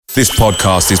This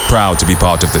podcast is proud to be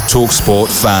part of the TalkSport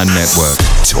Fan Network.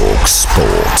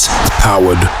 TalkSport.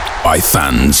 Powered by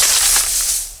fans.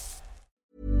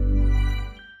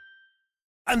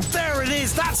 And there it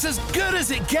is, that's as good as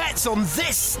it gets on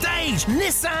this stage.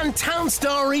 Nissan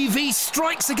Townstar EV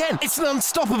strikes again. It's an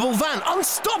unstoppable van,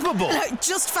 unstoppable.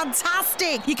 Just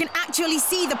fantastic. You can actually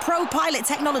see the ProPilot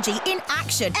technology in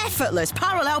action. Effortless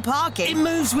parallel parking. It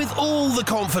moves with all the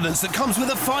confidence that comes with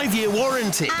a 5-year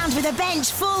warranty. And with a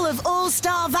bench full of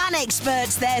all-star van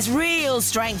experts, there's real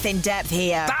strength in depth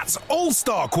here. That's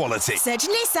all-star quality. Search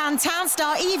Nissan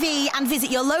Townstar EV and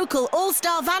visit your local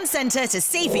all-star van centre to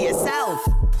see for yourself.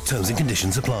 Terms and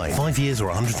conditions apply. 5 years or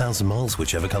 100,000 miles,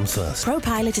 whichever comes first.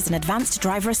 ProPilot is an advanced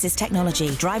driver assist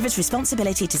technology. Driver's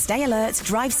responsibility to stay alert,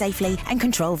 drive safely and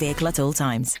control vehicle at all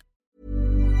times.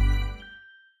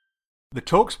 The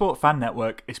TalkSport Fan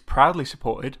Network is proudly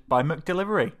supported by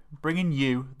McDelivery, bringing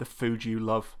you the food you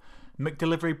love.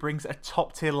 McDelivery brings a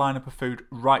top-tier lineup of food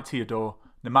right to your door.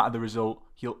 No matter the result,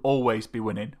 you'll always be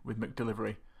winning with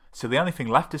McDelivery. So the only thing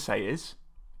left to say is,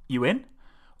 you in?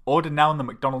 Order now on the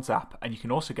McDonald's app, and you can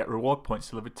also get reward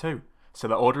points delivered too. So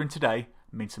that ordering today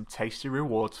means some tasty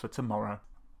rewards for tomorrow.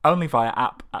 Only via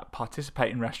app at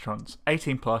participating restaurants.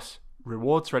 18 plus.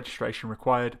 Rewards registration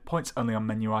required. Points only on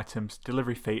menu items.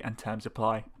 Delivery fee and terms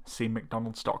apply. See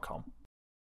mcdonalds.com.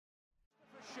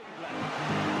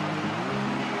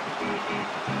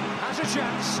 Has a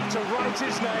chance to write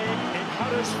his name in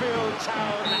Huddersfield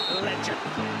Town legend.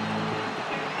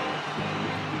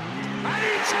 And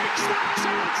he takes that chance!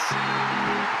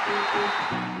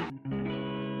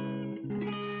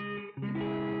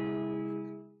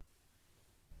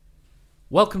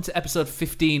 Welcome to episode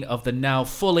 15 of the now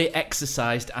fully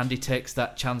exercised Andy Takes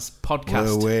That Chance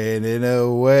podcast. We're winning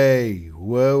away.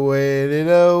 We're winning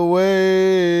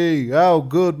away. How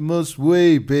good must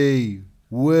we be?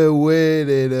 We're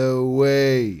winning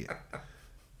away.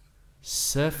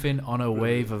 Surfing on a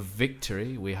wave of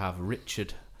victory, we have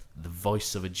Richard, the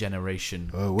voice of a generation.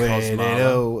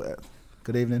 Good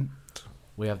evening.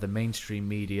 We have the mainstream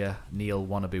media, Neil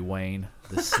Wannabe Wayne,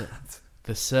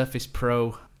 the Surface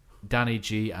Pro, Danny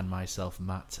G, and myself,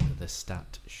 Matt, the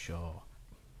Stat Shaw.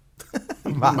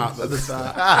 Matt the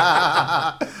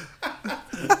Stat.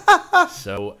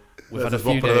 So we've had a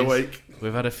few days.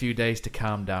 We've had a few days to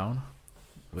calm down.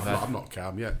 I'm not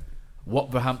calm yet.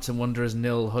 Wolverhampton Wanderers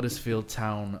 0, Huddersfield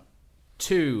Town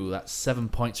 2. That's 7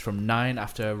 points from 9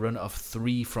 after a run of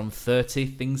 3 from 30.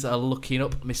 Things are looking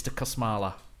up, Mr.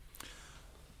 Kosmala.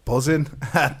 Buzzing.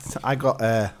 I got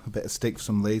a bit of stick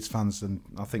from Leeds fans, and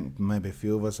I think maybe a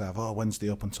few of us have. Wednesday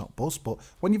up on top bus. But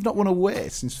when you've not won away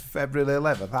since February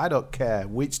 11th, I don't care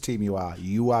which team you are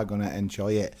going to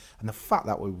enjoy it. And the fact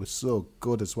that we were so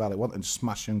good as well, it wasn't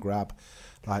smash and grab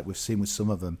like we've seen with some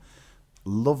of them.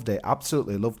 Loved it,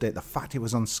 absolutely loved it. The fact it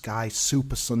was on Sky,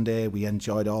 Super Sunday, we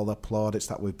enjoyed all the plaudits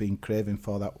that we've been craving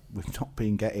for that we've not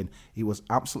been getting. It was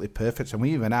absolutely perfect, and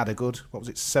we even had a good,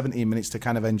 17 minutes to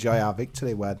kind of enjoy our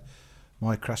victory when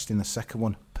Moy crashed in the second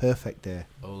one. Perfect day.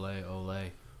 Ole, ole.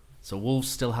 So Wolves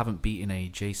still haven't beaten a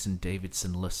Jason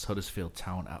Davidson-less Huddersfield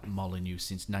Town at Molineux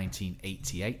since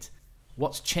 1988.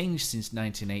 What's changed since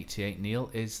 1988,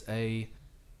 Neil, is a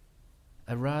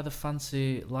rather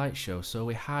fancy light show. So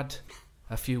we had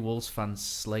a few Wolves fans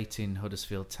slating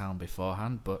Huddersfield Town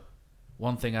beforehand, but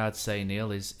one thing I'd say, Neil,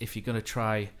 is if you're going to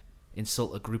try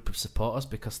insult a group of supporters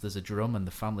because there's a drum and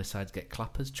the family sides get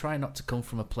clappers, try not to come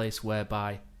from a place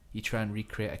whereby you try and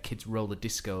recreate a kid's roller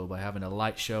disco by having a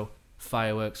light show,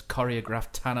 fireworks,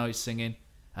 choreographed tannoy singing,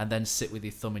 and then sit with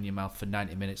your thumb in your mouth for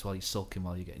 90 minutes while you're sulking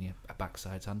while you're getting your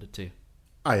backsides handed to you.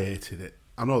 I hated it.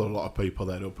 I know there are a lot of people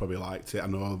there who probably liked it. I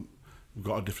know we've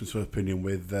got a difference of opinion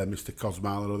with Mr.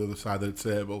 Kosmala on the other side of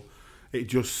the table. It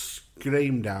just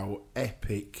screamed out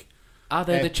epic. Are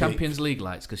they the Champions League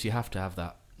lights? Because you have to have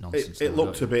that nonsense. It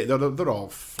looked a bit. They're all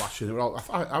flashing.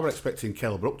 I was expecting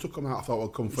Kell Brook to come out. I thought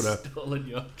we'd come for a. Stolen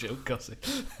your joke, Cossie.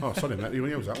 Oh, sorry, mate. You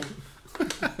use that one.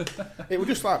 It was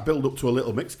just like build up to a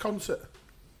little mixed concert.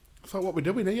 I thought, what we're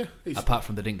doing here? Apart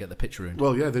from they didn't get the pitch ruined.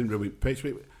 Well, yeah, they didn't ruin pitch.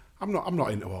 I'm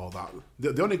not into all that.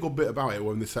 The only good bit about it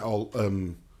when they set all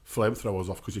flamethrowers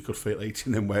off because you could feel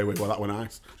eating them way well, that were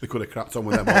nice. They could have cracked on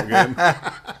with them all game.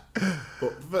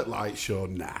 But the light show,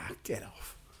 nah, get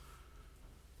off.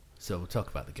 So we'll talk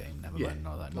about the game, never mind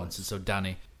all that nonsense. So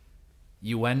Danny,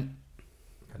 you went,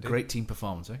 great team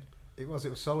performance, eh? It was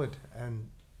solid, and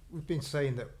we've been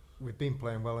saying that we've been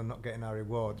playing well and not getting our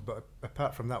rewards, but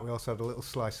apart from that we also had a little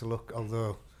slice of luck,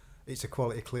 although it's a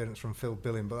quality clearance from Phil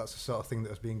Billing, but that's the sort of thing that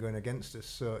has been going against us,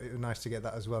 so it was nice to get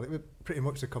that as well. It was pretty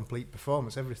much a complete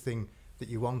performance, everything that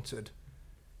you wanted,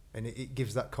 and it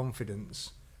gives that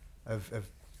confidence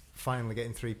of finally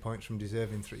getting 3 points from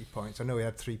deserving 3 points. I know we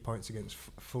had 3 points against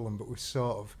Fulham, but we're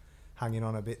sort of hanging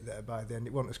on a bit there by the end.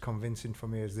 It wasn't as convincing for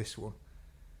me as this one.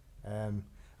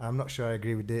 I'm not sure I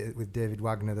agree with David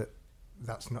Wagner that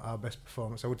that's not our best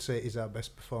performance. I would say it is our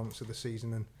best performance of the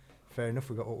season, and fair enough,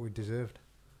 we got what we deserved.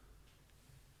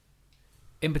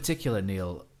 In particular,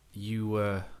 Neil, you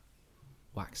were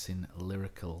waxing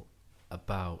lyrical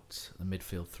about the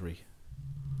midfield three.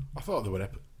 I thought they were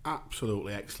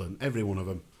absolutely excellent, every one of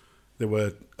them. They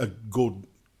were a good,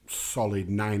 solid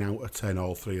 9 out of 10,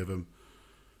 all three of them.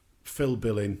 Phil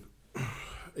Billing,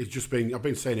 I've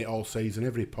been saying it all season,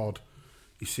 every pod,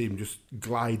 you see him just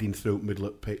gliding through middle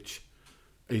of pitch.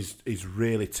 He's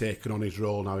really taken on his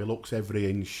role now. He looks every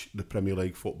inch the Premier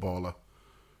League footballer.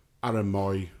 Aaron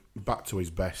Moy, back to his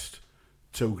best.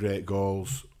 2 great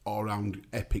goals, all-round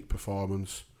epic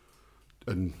performance.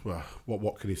 And well,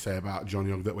 what can you say about John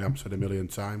Young that we haven't said a million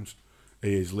times?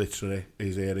 He is literally,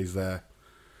 he's here, he's there.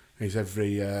 He's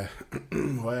everywhere,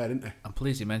 isn't he? I'm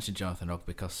pleased you mentioned Jonathan Hogg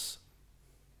because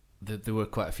there were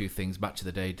quite a few things. Match of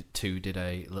the Day 2 did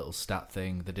a little stat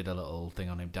thing. They did a little thing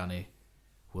on him.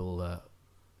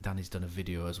 Danny's done a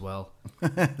video as well.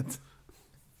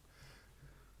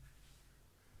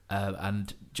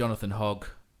 And Jonathan Hogg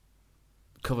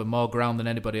covered more ground than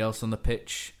anybody else on the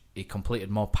pitch. He completed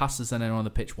more passes than anyone on the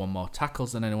pitch, won more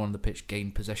tackles than anyone on the pitch,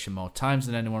 gained possession more times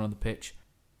than anyone on the pitch.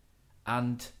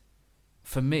 And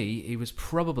for me, he was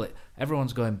probably...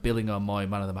 Everyone's going Billing or Moy,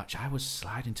 man of the match. I was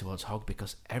sliding towards Hogg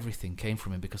because everything came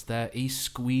from him, because he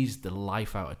squeezed the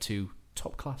life out of 2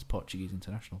 top-class Portuguese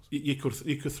internationals. You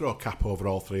could throw a cap over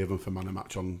all 3 of them for man of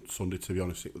match on Sunday, to be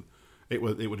honest. It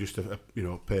was just a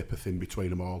paper thin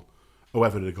between them all.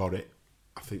 Whoever had got it,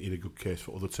 I think he had a good case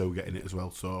for other 2 getting it as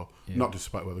well. So, not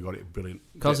despite whether they got it, brilliant.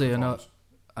 Cozzy,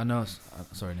 I know.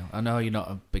 Sorry, Neil. I know you're not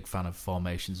a big fan of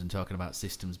formations and talking about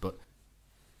systems, but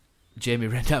Jamie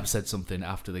Redknapp said something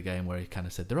after the game where he kind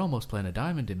of said they're almost playing a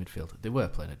diamond in midfield. They were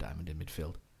playing a diamond in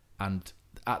midfield, and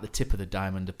at the tip of the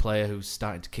diamond, a player who's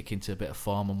starting to kick into a bit of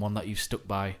form, and one that you've stuck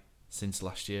by since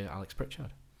last year, Alex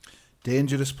Pritchard.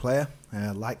 Dangerous player.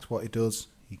 Liked what he does.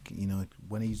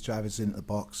 When he's driving into the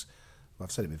box,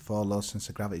 I've said it before, low sense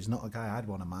of gravity. He's not a guy I'd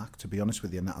want to mark, to be honest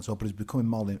with you, and that as well. But he's becoming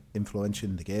more influential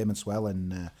in the game as well,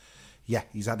 and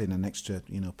he's adding an extra,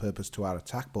 purpose to our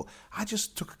attack. But I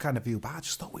just took a kind of view, but I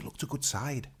just thought we looked a good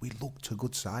side.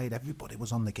 Everybody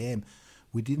was on the game.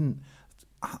 We didn't.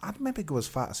 I'd maybe go as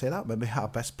far to say that maybe our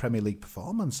best Premier League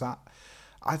performance. Someone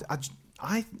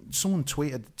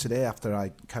tweeted today after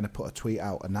I kind of put a tweet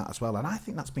out and that as well, and I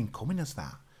think that's been coming as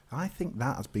that. I think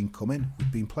that has been coming.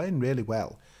 We've been playing really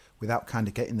well without kind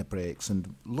of getting the breaks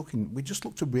and we just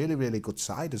looked a really, really good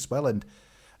side as well. And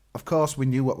of course, we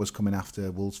knew what was coming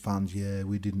after. Wolves fans,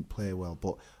 we didn't play well.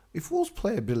 But if Wolves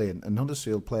play brilliant and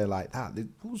Huddersfield play like that,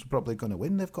 Wolves are probably going to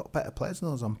win. They've got better players than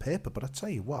those on paper. But I tell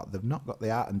you what, they've not got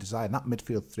the art and design. That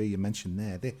midfield 3 you mentioned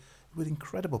there, they with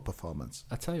incredible performance.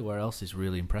 I tell you where else is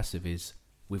really impressive is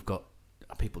we've got,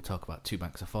 people talk about 2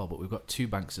 banks of 4, but we've got 2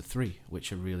 banks of 3,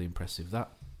 which are really impressive.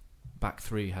 That back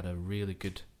 3 had a really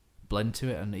good blend to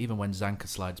it, and even when Zanka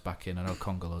slides back in, I know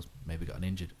Congolo's maybe got an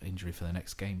injury for the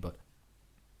next game, but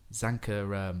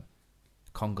Zanka,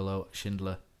 Congolo,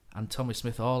 Schindler and Tommy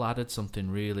Smith all added something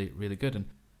really, really good. And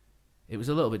it was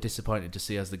a little bit disappointing to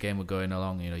see as the game were going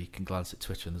along. You can glance at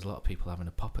Twitter and there's a lot of people having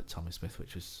a pop at Tommy Smith,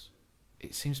 which was,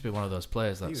 it seems to be one of those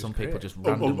players that some people just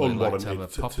randomly like to have a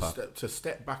pop at. To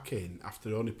step back in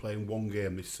after only playing 1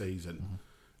 game this season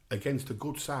against a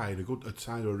good side, a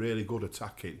side who are really good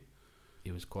attacking.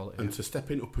 He was quality. And to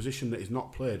step into a position that he's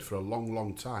not played for a long,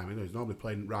 long time. He's normally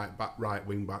playing right back, right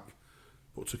wing back.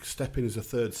 But to step in as a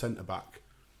 3rd centre back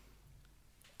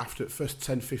after the first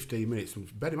 10-15 minutes,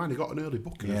 bear in mind he got an early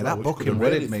booking. Yeah, that booking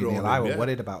worried me, Neil. I was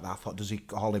worried about that. I thought, does he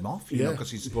haul him off? Because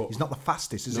he's not the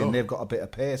fastest, is he? And they've got a bit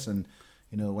of pace and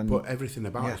when. But everything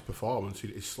about his performance,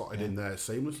 he's slotted in there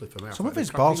seamlessly for me. Some of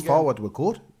his balls forward were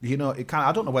good.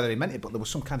 I don't know whether he meant it, but there was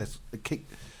some kind of kick,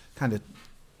 kind of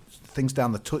things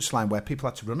down the touchline where people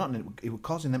had to run on, and it was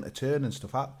causing them to turn and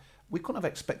stuff. We couldn't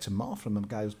have expected more from a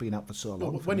guy who's been out for so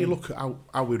long. When you look at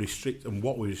how we restrict and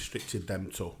what we restricted them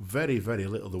to, very, very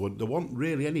little. There wasn't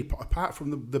really any, apart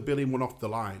from the Billing one off the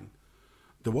line,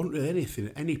 there wasn't really anything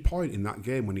at any point in that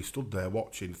game when he stood there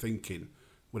watching, thinking,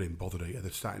 we didn't bother here. They're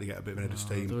starting to get a bit of an head of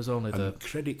steam. There was only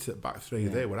credit to the back 3,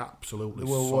 they were absolutely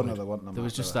solid. There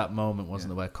was just that moment,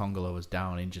 wasn't there, where Congolo was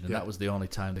down, injured, and that was the only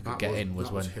time they could get in.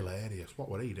 That was hilarious. What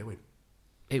were he doing?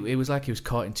 It was like he was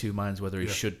caught in 2 minds whether he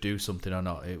should do something or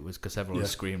not. It was because everyone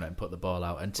was screaming at him, put the ball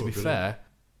out. And to be fair,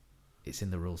 it's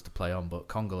in the rules to play on. But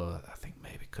Congolo, I think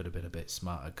maybe could have been a bit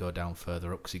smarter, go down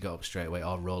further up because he got up straight away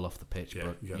or roll off the pitch. Yeah,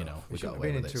 but yeah. you know, He we shouldn't got have away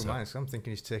been with in it. two minds. I'm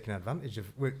thinking he's taking advantage of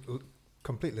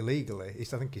completely legally. I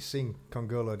think he's seen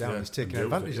Congolo down. Yeah, He's taking and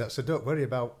advantage of that. So don't worry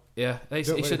about. Yeah, Don't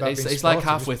worry about being it's like sporty,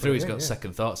 halfway just through put he's it in, got yeah.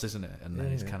 second thoughts, isn't it? And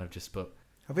then he's kind of just Have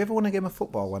you ever won a game of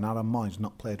football when Aaron Moyes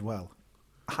not played well?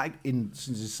 Since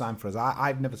he's signed for us,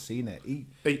 I've never seen it.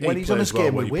 When he's on his plays well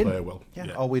game, when we he win. play well. Yeah.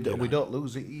 Yeah, Or we you know. don't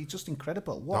lose. He's just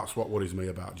incredible. That's what worries me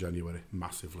about January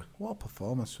massively. What a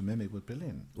performance from him! It was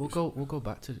brilliant. We'll go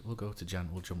to Jan.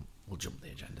 We'll jump the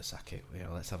agenda, sack it. Yeah,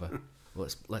 let's have a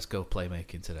let's go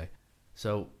playmaking today.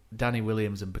 So Danny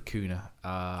Williams and Bacuna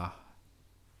are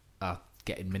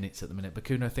getting minutes at the minute.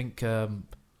 Bacuna, I think I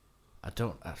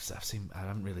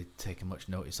haven't really taken much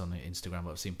notice on Instagram,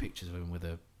 but I've seen pictures of him with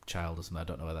a child or something. I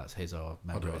don't know whether that's his or a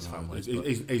member of his family.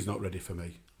 He's not ready for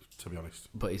me, to be honest.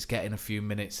 But he's getting a few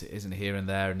minutes, isn't here and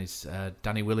there, and he's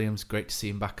Danny Williams. Great to see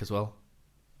him back as well.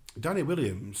 Danny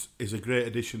Williams is a great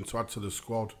addition to add to the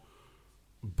squad,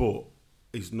 but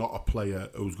he's not a player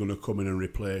who's going to come in and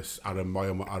replace Aaron Moy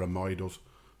and what Aaron Moy does.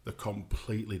 They're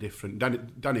completely different.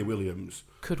 Danny Williams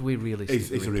Could we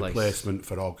realistically is a replacement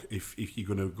for Og if you're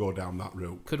going to go down that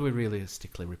route. Could we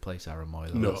realistically replace Aaron Moy?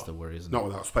 Though? No, That's the worry, isn't not it?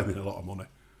 without spending a lot of money.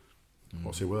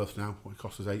 What's he worth now? Well, it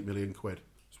cost us £8 million.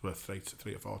 It's worth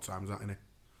three or four times that, isn't it?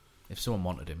 If someone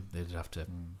wanted him, they'd have to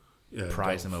Yeah,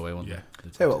 prize Dolph, him away, wouldn't yeah. they?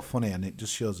 Tell you what, funny, and it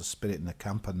just shows the spirit in the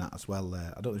camp and that as well.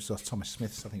 I don't know if you saw Thomas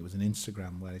Smith's, I think it was an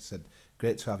Instagram, where he said,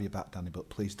 "Great to have you back, Danny, but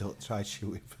please don't try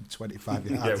shooting from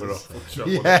 25 yards." Yeah, we're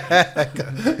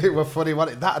off. It was funny.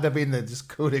 That'd have been the just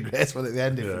coup de grace one at the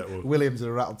end if Yeah, it would. Williams had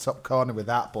rattled top corner with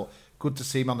that, but good to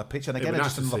see him on the pitch. And again, It'd be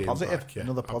just nice to another see him positive. back, yeah,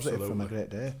 Another positive from a absolutely. great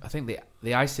day. I think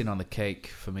the icing on the cake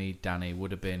for me, Danny,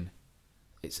 would have been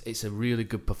it's a really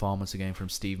good performance again from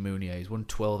Steve Mounier. He's won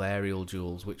 12 aerial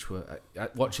duels, which were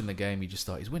watching the game, you just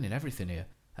thought he's winning everything here.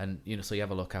 And so you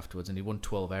have a look afterwards, and he won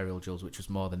 12 aerial duels, which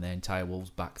was more than the entire Wolves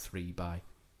back three by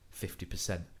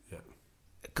 50%. Yeah.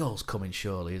 A goal's coming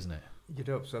surely, isn't it? You'd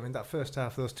hope so. I mean, that first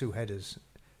half, those two headers,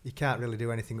 you can't really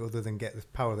do anything other than get the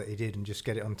power that he did and just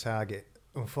get it on target.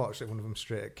 Unfortunately, one of them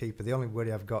straight at keeper. The only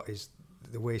worry I've got is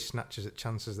the way he snatches at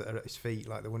chances that are at his feet,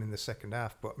 like the one in the second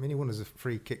half. But I mean, he won as a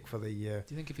free kick for the. Do you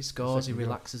think if he scores, he second goal.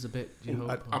 relaxes a bit? Do you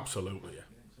hope? Absolutely, yeah.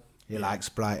 He likes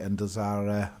Brighton, does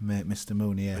our mate Mr.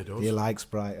 Mooney. He does. He likes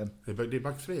Brighton. They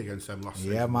bagged 3 against them last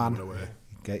season. Yeah, man. Went away.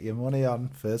 Get your money on.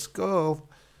 First goal.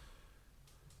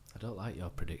 I don't like your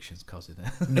predictions, Cosy.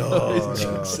 No.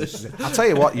 I'll tell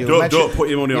you what, Don't put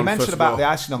your money you on mentioned first about goal. the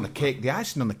icing on the cake. The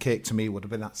icing on the cake to me would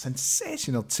have been that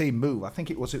sensational team move. I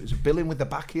think it was Billing with the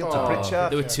back heel to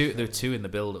Pritchard. There were two in the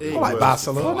build. It Like was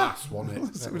Barcelona. class, wasn't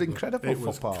it? It was incredible It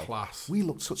was football. class. We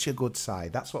looked such a good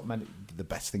side. That's what meant the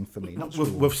best thing for me. Not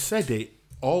We've said it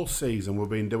all season. We've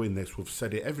been doing this. We've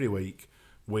said it every week.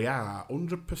 We are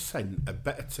 100% a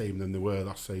better team than they were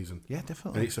last season. Yeah,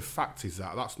 definitely. And it's a fact. Is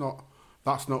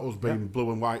that's not us being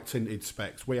blue and white tinted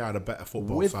specs. We are a better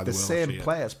football with side the than we were same last year.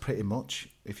 players, pretty much.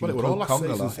 If you Well, it were all include last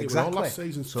Congolo, season's- it were all exactly. last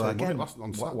season's So team, wasn't again, it, last-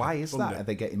 on Saturday, why is that? Sunday? Are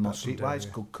they getting more streetwise?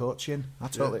 yeah. Good coaching. I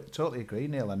totally agree,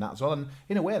 Neil, and that's all. And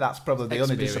in a way, that's probably the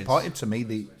only Experience. disappointing to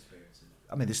me.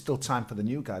 I mean, there's still time for the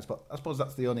new guys, but I suppose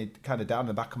that's the only kind of down in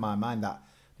the back of my mind that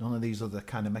none of these other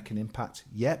kind of making impact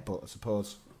yet. But I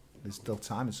suppose there's still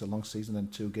time. It's a long season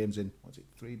and 2 games in. What's it?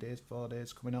 3 days, 4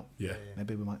 days coming up. Yeah.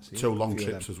 Maybe we might see 2 a long few of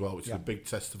trips them. as well, which is a big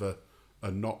test of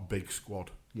a not big squad.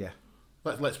 Yeah,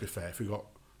 Let's be fair. If we got,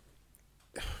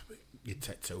 you'd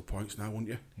take 2 points now, wouldn't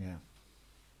you? yeah.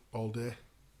 All day.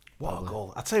 What a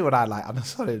goal. I'll tell you what I like. I'm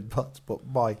sorry, but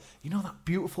boy, you know that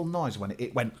beautiful noise when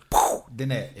it went, poof,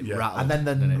 didn't it? It rattled, And then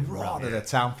the didn't it? roar of the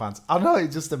town fans. I know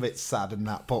it's just a bit sad and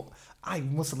that, but I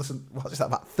must have watched that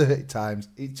about 30 times.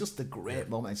 It's just a great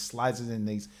moment. It slides us in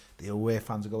these. The away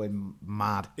fans are going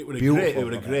mad. It was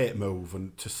Beautiful, a great move,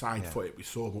 and to side foot it with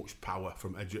so much power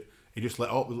from edge. He just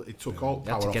it took all You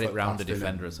power had to off get it that round the pass, didn't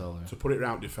defender it? as well. Yeah. To put it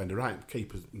round defender, right?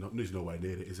 Keeper's he's nowhere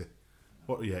near it, is he?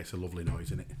 But yeah, it's a lovely noise,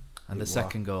 isn't it? And the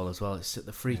second goal as well. It's at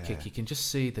the free kick. You can just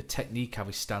see the technique how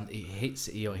he hits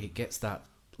it. He gets that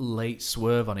late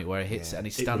swerve on it where he hits it and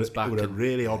he stands back. It was a and,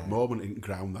 really odd moment in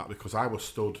ground that because I was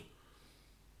stood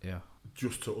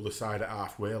just to the other side at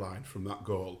halfway line from that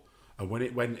goal, and when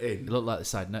it went in, it looked like the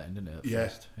side netting, didn't it?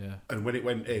 At first? Yeah. And when it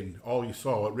went in, all you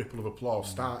saw a ripple of applause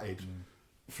started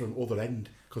from other end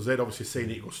because they'd obviously seen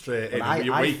it go straight in.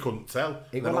 And we couldn't tell.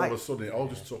 It Then was all like- of a sudden, it all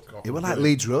just took off. It was like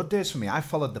Leeds Road days for me. I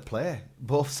followed the play,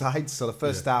 both sides. So the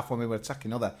first half when we were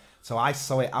attacking other, So I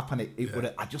saw it happen.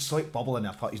 I just saw it bobble, and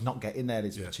I thought he's not getting there.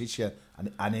 It's Patricia,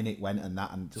 and in it went, and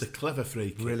that, and just it's a clever free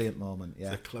kick. Brilliant moment.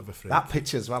 Yeah, it's a clever free. That kick.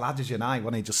 picture as well, Hadji and I,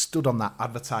 when he just stood on that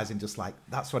advertising, just like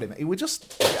that's what it meant. It was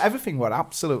just everything were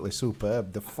absolutely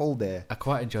superb. The full day. I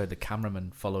quite enjoyed the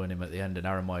cameraman following him at the end, and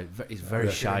Aaron White. He's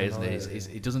very shy, isn't he?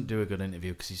 He doesn't do a good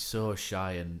interview because he's so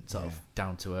shy and sort of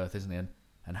down to earth, isn't he?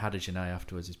 And Hadji and I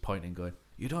afterwards is pointing, going,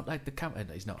 "You don't like the camera."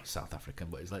 He's not South African,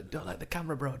 but he's like, "Don't like the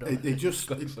camera, bro."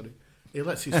 He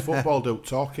lets his football do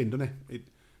talking, doesn't he?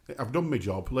 I've done my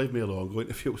job. Leave me alone. Go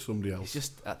interview somebody else. It's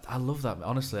just, I love that.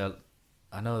 Honestly,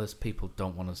 I know there's people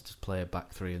don't want us to play a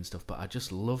back three and stuff, but I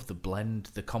just love the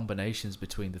blend, the combinations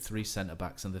between the three centre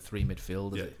backs and the three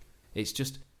midfielders. Yeah. It's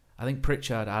just, I think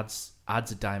Pritchard adds a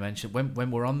dimension.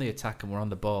 When we're on the attack and we're on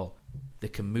the ball, they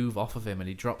can move off of him, and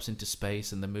he drops into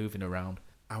space, and they're moving around.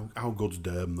 How good's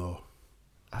Durham though?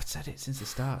 I've said it since the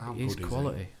start. How He's good is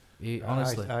quality.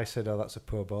 Honestly, I said, "Oh, that's a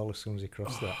poor ball." As soon as he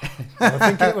crossed that, I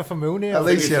think it was for Mooney. At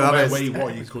least you're honest. Where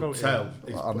you could tell.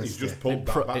 He's just pulled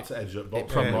that back to edge at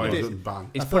box and bang.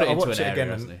 He's put it into an area,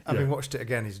 hasn't he? Having watched it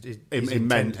again, He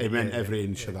meant every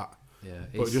inch of that. Yeah,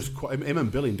 but just him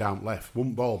and Billing down left,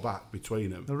 one ball back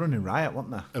between them. They're running riot,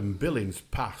 weren't they? And Billings'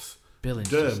 pass. Durham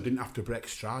didn't have to break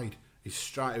stride. His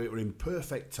stride, it were in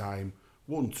perfect time.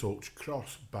 One touch,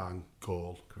 cross, bang,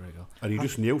 goal. And you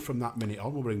just knew from that minute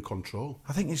on we were in control.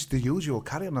 I think it's the usual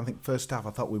carry on. I think first half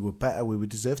I thought we were better. We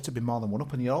deserved to be more than one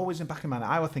up. And you're always in back of my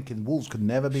mind. I was thinking Wolves could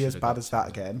never be as bad as that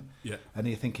again. Yeah. And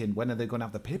you're thinking, when are they going to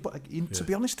have the pay? But to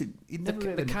be honest, it never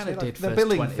really kind of did the first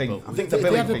Billing 20, thing. I think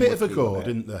they had a bit of a go,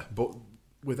 didn't they? But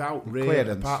without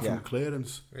clearance, apart from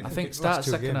clearance. I think start of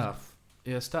the second half.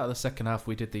 Yeah, start of the second half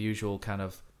we did the usual kind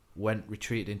of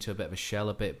retreated into a bit of a shell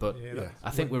a bit, but I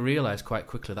think we realised quite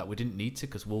quickly that we didn't need to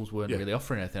because Wolves weren't really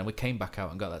offering anything, and we came back out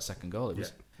and got that second goal. It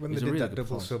was when they did that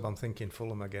double sub. I'm thinking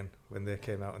Fulham again when they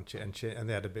came out and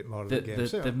they had a bit more of the game.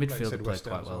 The midfield played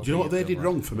quite well. Do you know what they did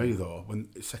wrong for me though? When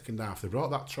second half they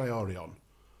brought that Traore on,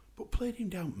 but played him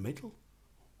down middle.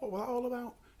 What was that all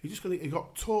about? He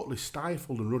got totally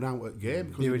stifled and run out at game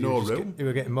because there was no room. He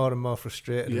was getting more and more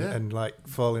frustrated and like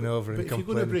falling over and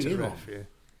complaining to the ref.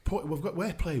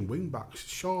 We're playing wing backs.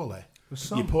 Surely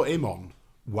you put him on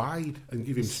wide and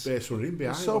give him space running in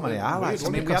behind. There's so many highlights. I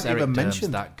mean, we haven't even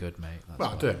mentioned that good, mate.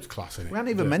 Durham's class, isn't it? We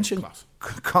haven't even mentioned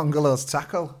Congolo's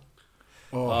tackle.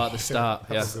 At the start,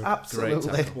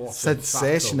 absolutely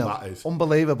sensational,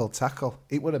 unbelievable tackle.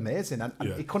 It was amazing, and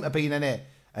it couldn't have been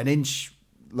an inch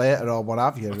later or what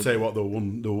have you. I'll tell you what,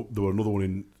 there were another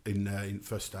one in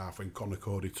first half when Conor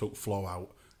Cody took Flo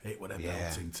out. It was a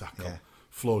melting tackle. Yeah.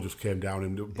 Flo just came down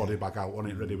and body back out on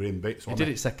it, ready with him bits. He did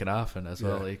it second half and as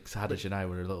well. Hadji and I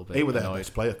were a little bit. He was their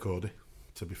best player, Cody.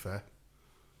 To be fair,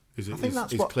 he's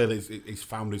clearly he's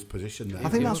found his position there. I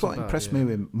think that's what impressed me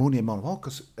with Mooney and Monwell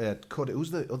because Cody,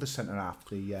 who's the other centre half?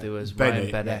 There was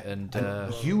Ryan Bennett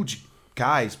and huge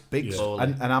guys, big,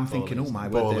 and I'm thinking, oh my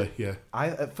word!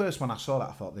 At first when I saw that,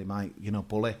 I thought they might,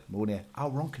 Bully, Mooney. How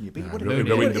wrong can you be?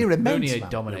 Mooney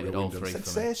dominated all three.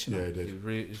 Sensational. Yeah, he did.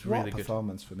 It's what really good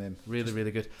performance from him. Really,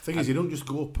 really good. Thing is, he don't just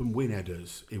go up and win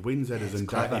headers. He wins headers and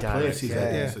he places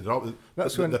headers.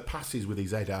 That's when the passes with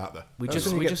his head, aren't they? We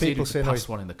just needed to pass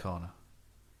one in the corner,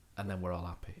 and then we're all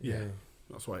happy. Yeah.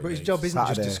 That's what his job isn't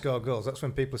just to score goals. That's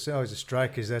when people say, he's a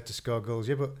striker, he's there to score goals.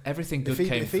 Yeah, but everything good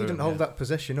if he didn't hold that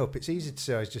possession up, it's easy to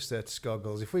say he's just there to score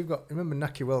goals. If we've got, remember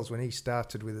Naki Wells when he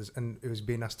started with us and he was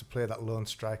being asked to play that lone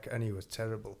striker and he was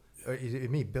terrible.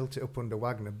 He built it up under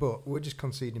Wagner, but we're just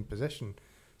conceding possession.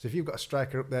 So if you've got a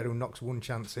striker up there who knocks one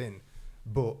chance in,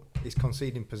 but he's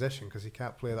conceding possession because he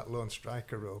can't play that lone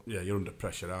striker role. Yeah, you're under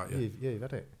pressure, aren't you? Yeah, you've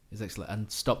had it. It's excellent.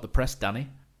 And stop the press, Danny.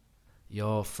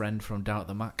 Your friend from down at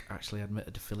the Mac actually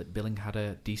admitted Philip Billing had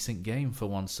a decent game for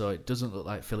once, so it doesn't look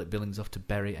like Philip Billing's off to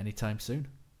Bury anytime soon.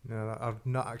 No, I've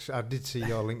not actually. I did see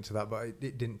your link to that, but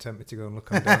it didn't tempt me to go and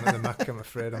look on down at the Mac. I'm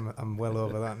afraid I'm well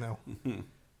over that now.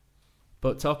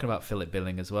 But talking about Philip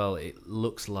Billing as well, it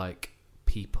looks like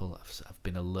people have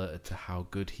been alerted to how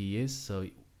good he is, so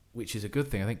which is a good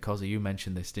thing. I think, Cozzy, you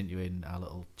mentioned this, didn't you, in our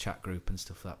little chat group and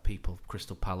stuff, that people,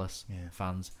 Crystal Palace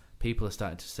fans, people are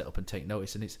starting to sit up and take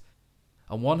notice, and it's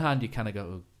on one hand, you kind of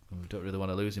go, we don't really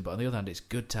want to lose him, but on the other hand, it's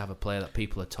good to have a player that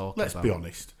people are talking about. Let's be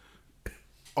honest.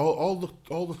 All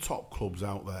the top clubs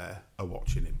out there are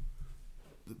watching him.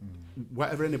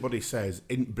 Whatever anybody says,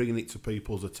 isn't bringing it to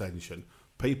people's attention.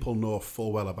 People know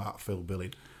full well about Phil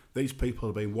Billing. These people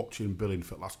have been watching Billing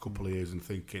for the last couple of years and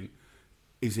thinking,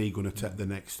 is he going to take the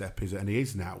next step? And he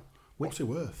is now. What's he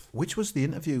worth? Which was the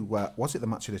interview where, was it the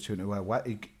match of the two where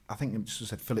I think it just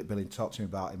said Philip Billing talked to him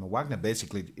about him, and Wagner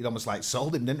basically, it almost like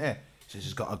sold him, didn't he? He says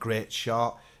he's got a great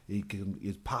shot,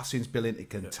 His passing's brilliant. He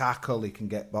can tackle. He can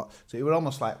get back. So you were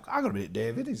almost like, I'm gonna be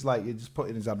David. He's like you're just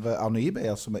putting his advert on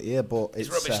eBay or something here, but It's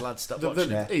it's rubbish, lads. Stop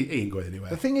watching. He ain't going anywhere.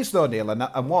 The thing is though, Neil,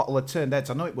 and what will have turned heads,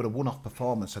 I know it would have one-off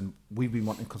performance, and we've been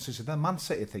wanting consistency. The Man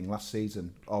City thing last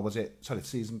season, or was it? Sorry, the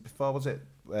season before was it?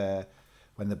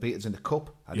 When they beat us in the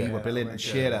cup, and they were brilliant, and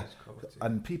Shearer,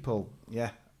 and people,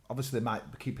 obviously they might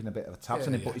be keeping a bit of a tabs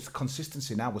on it, but it's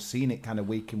consistency now. We're seeing it kind of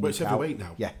week in, week out. It's every week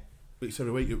now. Yeah. It's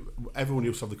every week. Everyone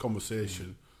used to have the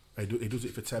conversation. He does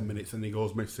it for 10 minutes and he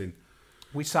goes missing.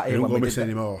 We sat here when we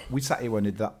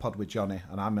did that pod with Johnny,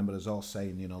 and I remember us all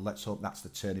saying, let's hope that's the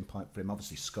turning point for him.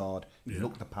 Obviously scored, he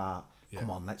looked the part. Come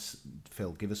on,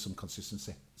 Phil, give us some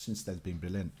consistency. Since there's been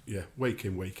brilliant. Yeah, week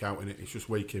in, week out, innit? It's just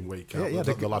week in, week out. Yeah,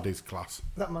 the lad is class.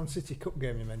 That Man City Cup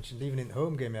game you mentioned, even in the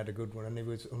home game he had a good one, and he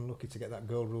was unlucky to get that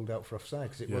goal ruled out for offside,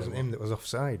 because it wasn't him that was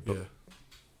offside. But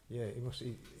he must,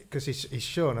 because he's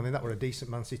shown, I mean, that were a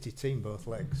decent Man City team, both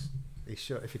legs. He's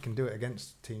shown, if he can do it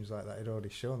against teams like that, he'd already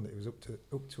shown that he was up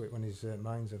to it when his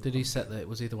mind's in. Did he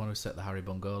was he the one who set the Harry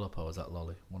Bunn goal up, or was that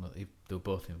Lolly? They were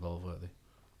both involved, weren't they?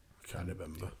 I can't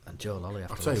remember. And Joe Lolly.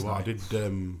 I'll tell you what, I did.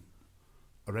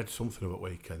 I read something about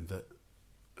weekend that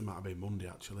it might have been Monday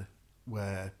actually,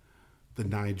 where the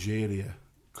Nigeria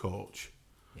coach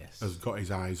has got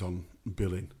his eyes on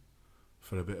Billing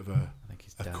for a bit of a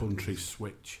country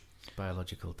switch. His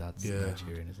biological dad's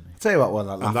Nigerian, isn't he? I'll tell you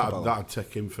what, that'd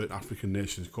take him for African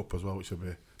Nations Cup as well, which would be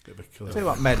a bit of a killer. I'll tell you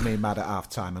what made me mad at half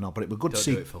time and all, but it was good to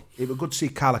see. It was good to see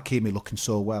Carl Hakimi looking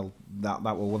so well. That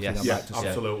was one thing I'd like to see.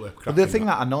 Absolutely. But the thing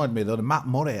that annoyed me though, Matt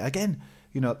Murray again.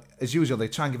 As usual, they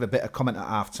try and give a bit of comment at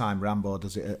half time. Rambo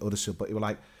does it at Huddersfield, but he was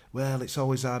like, well, it's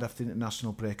always hard after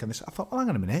international break. And this, I thought, well, hang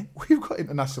on a minute, we've got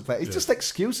international break. It's just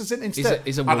excuses, isn't it? Instead,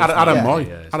 Adam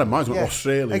Moyes went to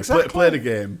Australia, exactly. played a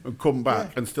game and come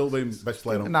back and still being best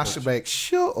player on international break.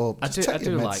 Shut up. I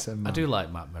do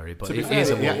like Matt Murray, but he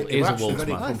is a Wolves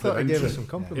man. I thought he gave us some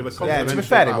compliments. Yeah, to be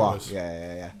fair, he was.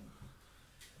 Yeah.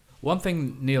 One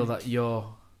thing, Neil, that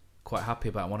you're quite happy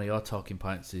about, one of your talking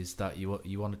points, is that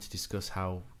you wanted to discuss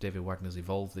how David Wagner's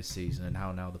evolved this season and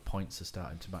how now the points are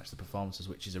starting to match the performances,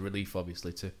 which is a relief,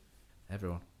 obviously, to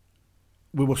everyone.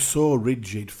 We were so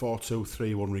rigid,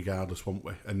 4-2-3-1 regardless, weren't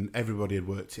we? And everybody had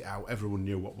worked it out. Everyone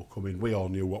knew what were coming. We all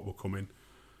knew what were coming.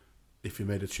 If you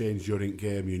made a change during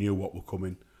game, you knew what were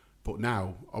coming. But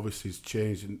now, obviously, it's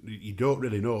changed, and you don't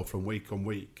really know from week on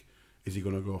week. Is he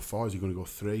going to go 4? Is he going to go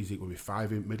 3? Is it going to be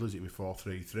 5 in the middle? Is it going to be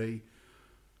 4-3-3?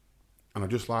 And I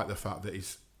just like the fact that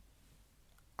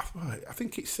I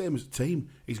think it's the same as a team.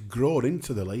 He's grown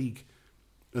into the league.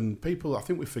 And people, I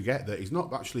think we forget that he's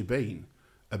not actually been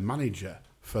a manager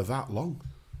for that long.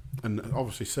 And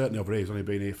obviously, certainly over here, he's only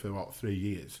been here for about 3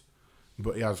 years.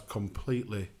 But he has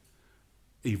completely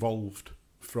evolved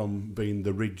from being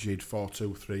the rigid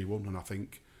 4-2-3-1. And I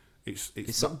think it's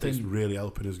really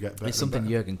helping us get better. It's something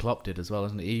Jurgen Klopp did as well,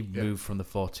 isn't it? He moved from the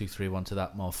 4-2-3-1 to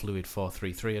that more fluid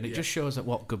 4-3-3, and it just shows that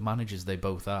what good managers they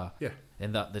both are. Yeah.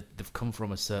 In that they've come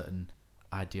from a certain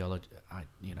ideology,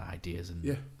 ideas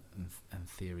and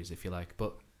theories, if you like,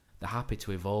 but they're happy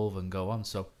to evolve and go on.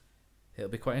 So it'll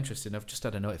be quite interesting. I've just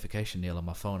had a notification, Neil, on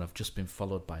my phone. I've just been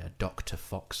followed by a Dr.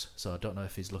 Fox, so I don't know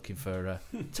if he's looking for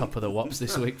top of the wops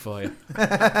this week for you.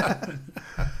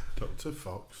 Dr.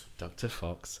 Fox. Dr.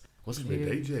 Fox. Wasn't he a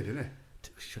DJ, didn't he?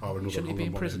 Shouldn't he be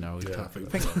in prison now?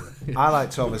 I like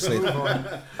to obviously.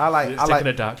 I like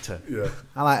a doctor. Yeah.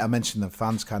 I mentioned the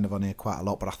fans kind of on here quite a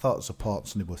lot, but I thought the support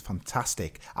Sunday was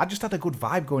fantastic. I just had a good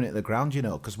vibe going into the ground,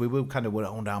 because we were kind of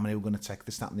wondering how many were going to take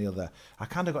this, that, and the other. I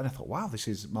kind of got and I thought, wow, this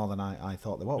is more than I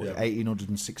thought there was.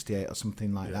 1,868 or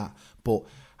something like that. But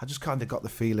I just kind of got the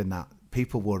feeling that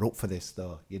people were up for this,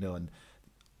 though,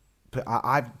 But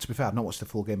to be fair, I've not watched the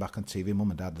full game back on TV. Mum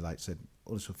and Dad said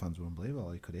Huddersfield fans were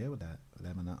unbelievable. You could hear with them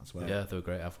and that as well. Yeah, they were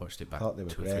great. I've watched it back. I thought they were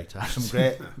 2 or great. 3 times. Some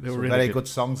great, really very good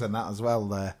songs in that as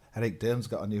well. Eric Durham's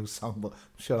got a new song, but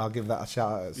I'm sure I'll give that a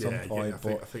shout out at some point.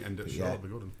 Yeah, I think end of the show will be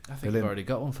good. I think we've already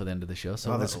got one for the end of the show.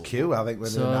 So there's a queue. I think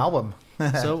we're doing an album.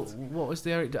 So what was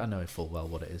the Eric? I know full well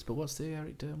what it is, but what's the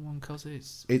Eric Durham one? Cause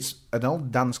it's an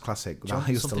old dance classic that I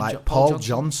used to like. Paul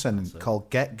Johnson called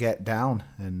 "Get Down,"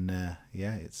 and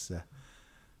it's.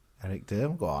 Eric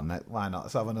Durham, go on, why not?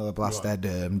 Let's have another blast there.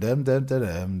 Dum, dum, dum,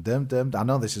 dum, dum, dum. I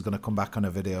know this is going to come back on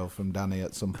a video from Danny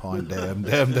at some point. Dum,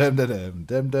 dum, dum, dum,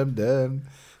 dum, dum, dum.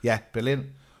 Yeah, brilliant.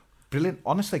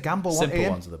 Honestly, Gamble. Simple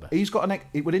ones are the best. He's got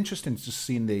it was interesting to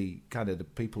see the kind of the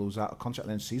people who's out of contract at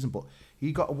the end of the season, but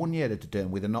he got a 1 year to Durham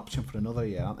with an option for another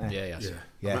year, aren't they?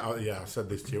 Yeah. I said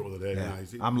this to you the other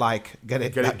day. I'm like, get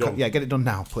it done. Yeah, get it done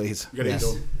now, please. Get it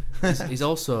done. He's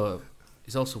also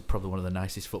He's also probably one of the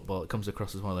nicest football. It comes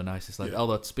across as one of the nicest lads. Yeah.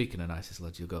 Although, speaking of nicest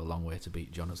lads, you'll go a long way to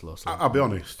beat John Aslow. I'll be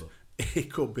honest,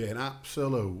 it could be an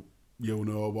absolute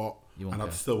you-know-what, and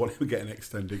I'd still want him to get an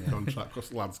extended contract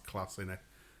because lad's class, innit?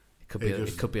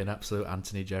 It could be an absolute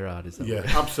Anthony Gerrard, is that Yeah,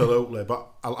 right? absolutely. But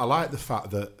I like the fact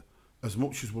that as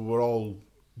much as we were all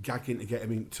gagging to get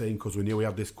him in the team because we knew he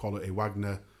had this quality,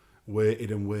 Wagner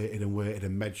waited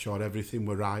and made sure everything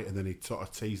were right, and then he sort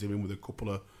of teased him in with a couple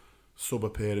of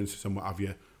sub-appearances and what have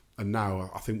you. And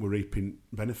now I think we're reaping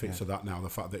benefits of that now, the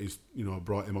fact that he's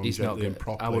brought him on gently and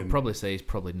properly. I would probably say he's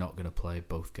probably not going to play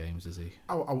both games, is he?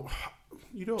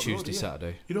 You don't Tuesday, know,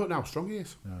 Saturday. You don't know how strong he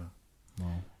is. No.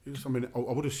 I mean, I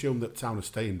would assume that Town are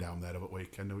staying down there over the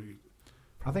weekend.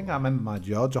 I think I remember my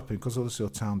jaw dropping because obviously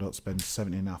Town don't spend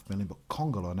 $17.5 million, but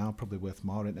Congolo now probably worth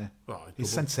more, isn't he? Right, He's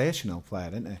a sensational player,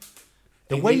 isn't he?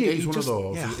 He's one of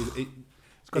those. Yeah. He's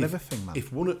got everything, man.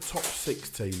 If one of the top 6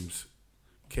 teams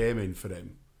came in for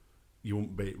him, you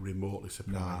wouldn't be remotely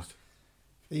surprised.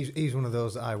 He's one of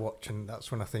those that I watch, and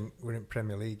that's when I think we're in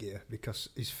Premier League here, because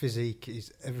his physique,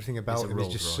 everything about him is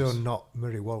just so not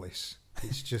Murray Wallace.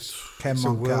 It's just it's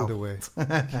a world away.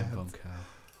 But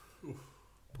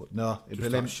no,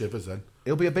 just shivers then.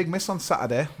 He'll be a big miss on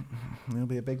Saturday. He'll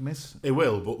be a big miss. He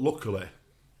will, but luckily,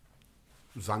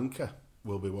 Zanka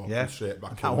will be walking straight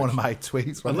back. That's one of my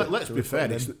tweets. And let's be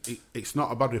fair, it's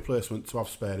not a bad replacement to have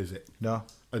spare, is it? No.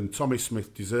 And Tommy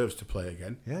Smith deserves to play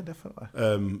again. Yeah, definitely.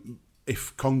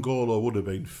 If Congolo would have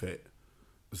been fit,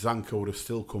 Zanka would have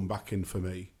still come back in for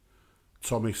me.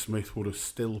 Tommy Smith would have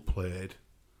still played,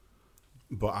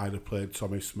 but I'd have played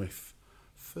Tommy Smith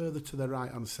further to the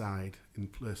right-hand side in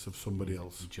place of somebody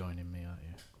else. You're joining me, aren't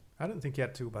you? I don't think he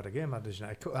had too bad a game, did he?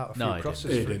 He cut out a few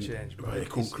crosses for a change. But he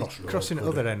couldn't cross. Crossing at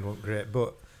other end wasn't great,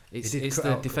 but it's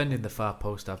the defending the far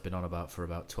post I've been on about for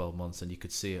about 12 months, and you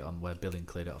could see it on where Billing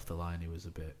cleared it off the line. He was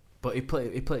a bit, but he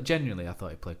played genuinely. I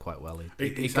thought he played quite well.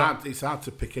 It's hard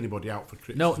to pick anybody out for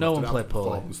criticism. No one played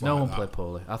poorly. No one played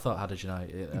poorly. I thought Hadaj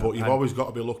United. But you've always got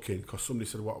to be looking, because somebody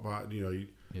said, "What about you're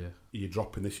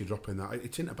dropping this, you're dropping that."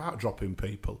 It isn't about dropping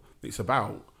people. It's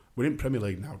about, we're in Premier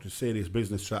League now, to serious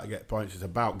business, try to get points. It's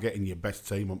about getting your best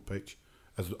team on pitch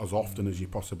as often as you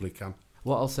possibly can.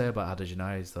 What I'll say about Hadaj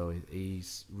United is, though,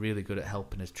 he's really good at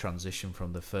helping us transition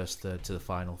from the first third to the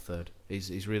final third.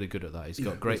 He's really good at that. He's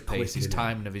got great pace. His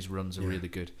timing of his runs are really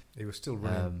good. He was still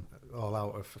running all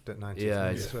out of at 90.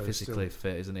 Yeah, he's physically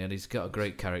fit, isn't he? And he's got a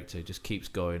great character. He just keeps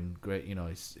going. Great,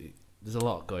 there's a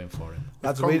lot going for him.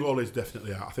 Congolo is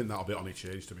definitely out. I think that'll be on his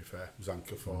change, to be fair.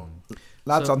 Zanka for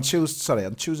lads, on Tuesday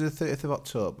the 30th of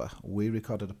October, we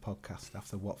recorded a podcast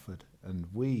after Watford, and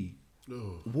 1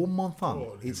 month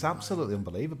on, it's absolutely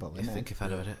unbelievable, isn't it? I think if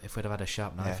we'd have had a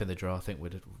sharp knife in the draw, I think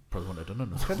we'd probably wouldn't have done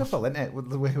enough. Incredible, isn't it?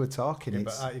 With the way we're talking. Yeah,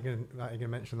 but are you going to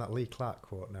mention that Lee Clark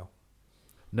quote now?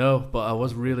 No, but I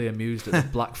was really amused at the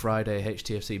Black Friday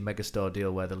HTFC Megastore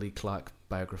deal where the Lee Clark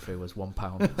biography was £1.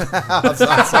 I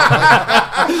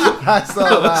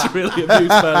was really amused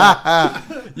by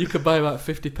that. You could buy about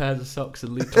 50 pairs of socks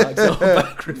and Lee Clark's own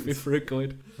biography for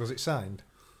 £1. Was it signed?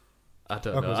 I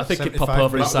don't know. I think he'd pop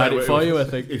over and sign it for you, I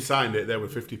think. He signed it there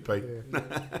with 50p. Yeah.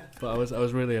 But I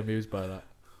was really amused by that.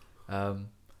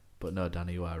 But no,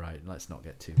 Danny, you are right. Let's not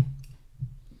get too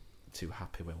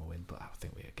happy when we win, but I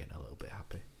think we're getting a little bit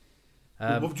happy.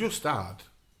 We've just had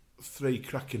 3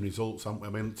 cracking results, haven't we?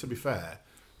 I mean, to be fair,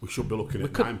 we should be looking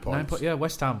at 9 points.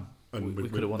 West Ham. And we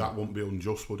could have won that wouldn't be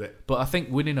unjust, would it? But I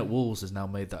think winning at Wolves has now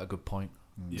made that a good point,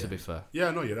 to be fair.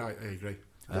 Yeah, no, you're right. I agree.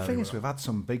 The thing is, we've had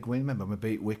some big wins. Remember, we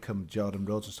beat Wickham, Jordan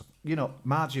Rhodes and stuff.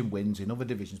 Margin wins in other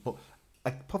divisions, but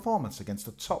a performance against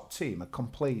a top team, a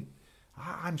complete...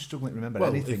 I'm struggling to remember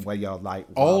anything where you're like...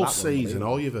 All season,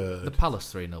 all you've heard... The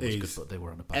Palace 3-0 was good, but they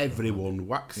were on a bad everyone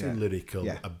waxing lyrical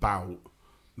about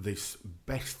this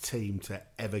best team to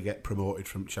ever get promoted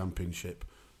from Championship.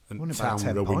 And Town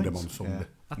ruined them on Sunday.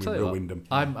 I tell you what,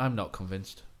 I'm not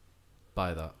convinced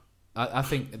by that. I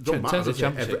think in terms of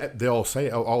Championship... They all say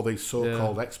it, all these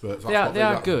so-called experts. They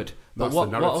are good. But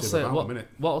what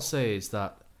I'll say is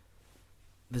that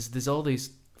there's all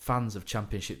these fans of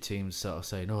Championship teams sort of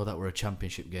saying, that were a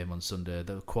Championship game on Sunday,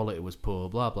 the quality was poor,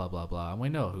 blah, blah, blah, blah. And we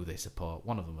know who they support.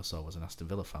 One of them I saw was an Aston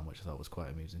Villa fan, which I thought was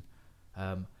quite amusing.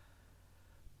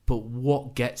 But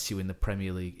what gets you in the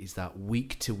Premier League is that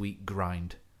week-to-week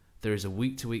grind. There is a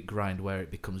week-to-week grind where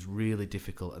it becomes really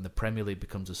difficult, and the Premier League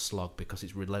becomes a slog because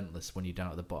it's relentless when you're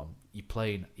down at the bottom. You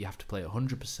have to play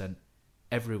 100%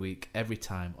 every week, every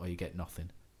time, or you get nothing.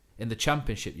 In the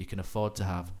Championship, you can afford to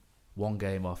have one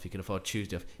game off. You can afford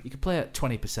Tuesday off. You can play at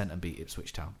 20% and beat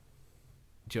Ipswich Town.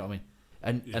 Do you know what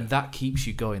I mean? And that keeps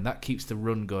you going. That keeps the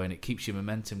run going. It keeps your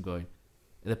momentum going.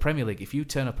 In the Premier League, if you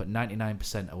turn up at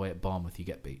 99% away at Bournemouth, you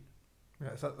get beat. Yeah,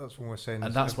 that's what we're saying.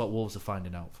 And that's what Wolves are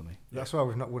finding out for me. That's why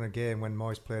we've not won a game when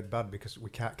Moyes played bad, because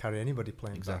we can't carry anybody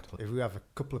playing Exactly. bad. If we have a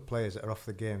couple of players that are off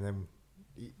the game, then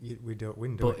we don't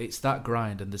win, But it's that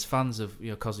grind, and there's fans of,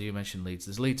 Cozzy, you mentioned Leeds.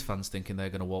 There's Leeds fans thinking they're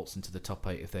going to waltz into the top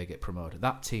 8 if they get promoted.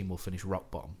 That team will finish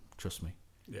rock bottom, trust me.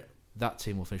 Yeah. That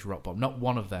team will finish rock bottom. Not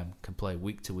one of them can play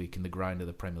week to week in the grind of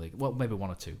the Premier League. Well, maybe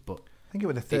one or two, but I think it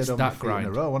was the third in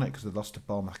a row, wasn't it? Because they lost to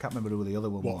Bournemouth. I can't remember who the other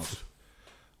one was.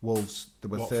 Wolves, they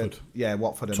were Watford. third. Yeah,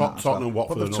 Watford and Tottenham,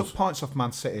 Watford, but they and took us. points off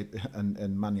Man City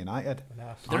and Man United.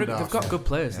 they've got good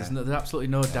players. Yeah. There's absolutely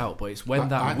no doubt. But it's when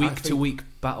that week-to-week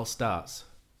battle starts.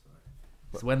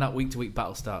 So when that week-to-week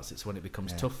battle starts, it's when it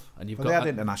becomes tough. And They had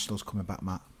internationals coming back,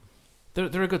 Matt.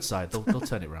 They're a good side. They'll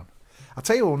turn it around. I'll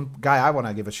tell you one guy I want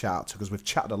to give a shout out to, because we've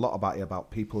chatted a lot about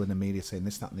people in the media saying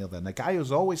this, that and the other. And the guy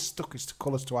who's always stuck his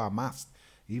colours to our mast,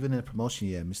 even in the promotion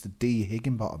year, Mr. D.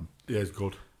 Higginbottom. Yeah, he's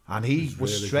good. And he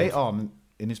was really straight good. on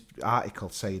in his article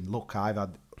saying, look,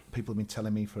 people have been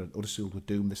telling me for Huddersfield were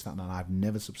doomed, this, that, and I've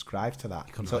never subscribed to that.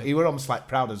 So he were almost like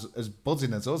proud, as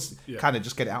buzzing as us, kind of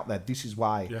just get it out there. This is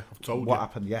why. Yeah, I've told what you.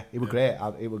 happened. Yeah, it was great.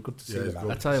 It was good to see that.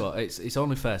 I tell you what, it's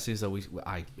only fair, since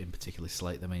I in particular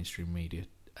slate the mainstream media,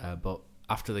 but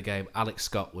after the game, Alex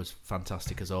Scott was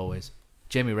fantastic as always.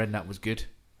 Jamie Redknapp was good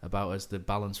about us. The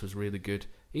balance was really good.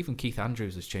 Even Keith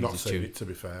Andrews has changed his tune. It, to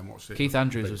be fair, and watched it. Keith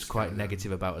Andrews was quite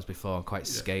negative about us before and quite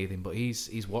scathing, but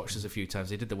he's watched us a few times.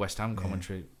 He did the West Ham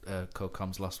commentary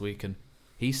co-coms last week, and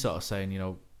he's sort of saying,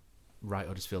 right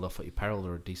Huddersfield off at your peril.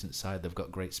 They're a decent side. They've got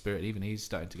great spirit. Even he's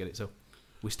starting to get it. So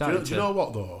we started. Do you know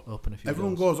what though? Open a few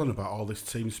Everyone doors. goes on about all this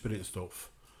team spirit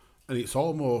stuff, and it's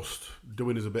almost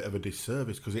doing us a bit of a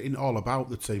disservice, because it isn't all about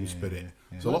the team spirit.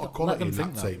 There's a lot of quality in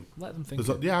that team. Let them think.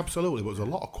 Yeah, absolutely. But there's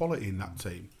a lot of quality in that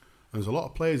team, and there's a lot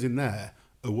of players in there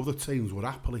who other teams would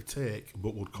happily take,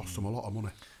 but would cost them a lot of money.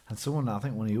 And I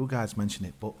think one of you guys mentioned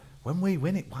it, but when we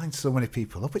win, it winds so many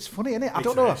people up. It's funny, isn't it? I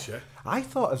don't know. I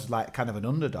thought as like kind of an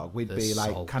underdog, we'd be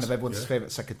like kind of everyone's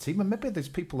favourite second team, and maybe there's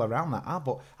people around that are,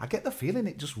 but I get the feeling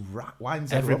it just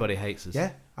winds everybody hates us.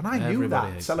 Yeah, and I knew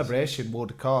that celebration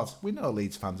would cause. We know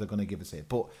Leeds fans are going to give us it,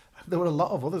 but there were a lot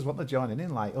of others, weren't they, joining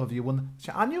in? Like, have you won?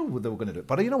 I knew they were going to do it,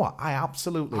 but you know what? I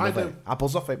absolutely love it. I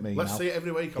buzz off at me. Let's see it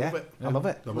every week. I love it. I love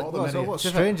it. What's the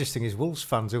strangest thing is Wolves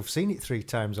fans who've seen it 3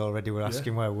 times already were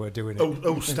asking why we're doing it.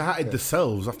 Who started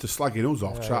themselves after slagging us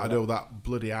off, trying to do that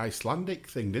bloody Icelandic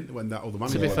thing, didn't they, when that other man...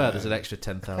 To be fair, there's an extra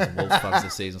 10,000 Wolves fans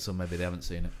this season, so maybe they haven't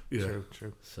seen it. Yeah.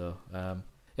 True. So,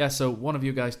 so one of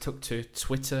you guys took to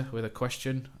Twitter with a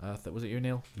question. Was it you,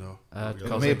 Neil? No. I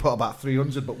may have put about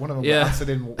 300, but one of them got answered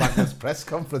in Wagner's press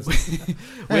conference.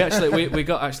 we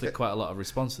got actually quite a lot of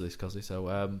response to this, Cozzy.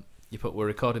 So you put, we're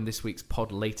recording this week's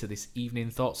pod later this evening.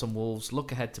 Thoughts on Wolves?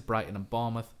 Look ahead to Brighton and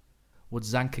Bournemouth. Would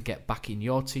Zanka get back in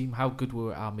your team? How good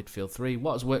were our midfield 3?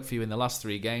 What has worked for you in the last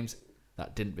 3 games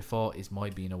that didn't before? Is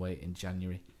Moy being away in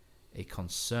January a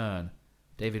concern?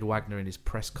 David Wagner in his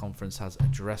press conference has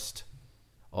addressed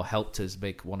or helped us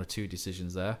make 1 or 2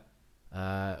 decisions there,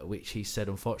 which he said,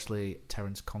 unfortunately,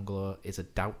 Terence Congolo is a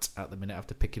doubt at the minute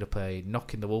after picking up a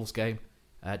knock in the Wolves game.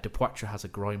 Depoitre has a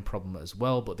groin problem as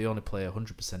well, but the only player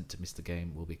 100% to miss the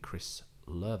game will be Chris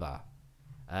Lervar.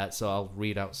 So I'll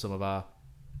read out some of our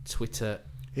Twitter.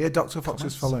 Yeah, Dr. Fox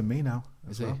is following me now.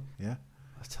 Is he? Yeah.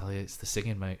 I tell you, it's the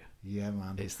singing, mate. Yeah,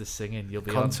 man. It's the singing. You'll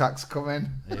be Contacts coming.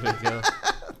 Here we go.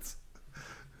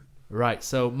 Right,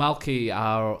 so Malky,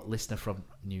 our listener from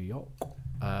New York,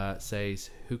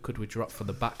 says, who could we drop from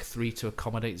the back 3 to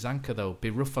accommodate Zanka, though? Be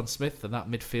rough on Smith, and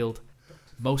that midfield,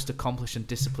 most accomplished and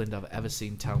disciplined I've ever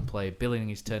seen Town play.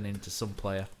 Billing is turning into some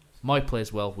player. Moy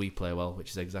plays well, we play well, which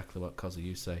is exactly what Cozzy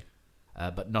you say.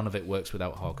 But none of it works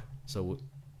without Hogg. So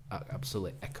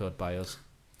absolutely echoed by us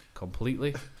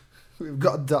completely. We've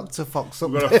got Dr. Fox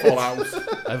up We've got a full house.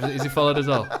 Is he followed as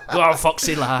well? Go on,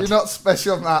 Foxy lad. You're not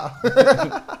special,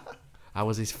 Matt. I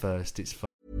was his first. It's fine.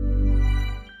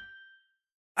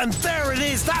 And there it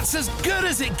is, that's as good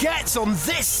as it gets on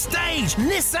this stage.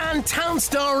 Nissan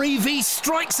Townstar EV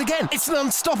strikes again. It's an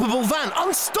unstoppable van,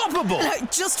 unstoppable.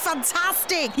 Just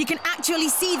fantastic. You can actually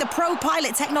see the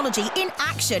ProPilot technology in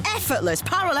action. Effortless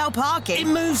parallel parking.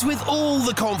 It moves with all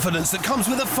the confidence that comes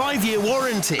with a 5-year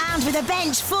warranty. And with a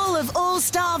bench full of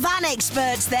all-star van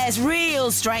experts, there's real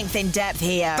strength in depth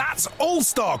here. That's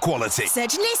all-star quality.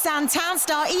 Search Nissan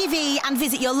Townstar EV and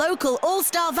visit your local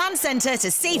all-star van centre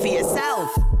to see for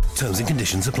yourself. Terms and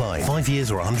conditions apply. 5 years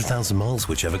or 100,000 miles,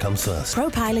 whichever comes first.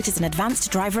 ProPilot is an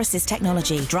advanced driver assist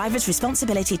technology. Driver's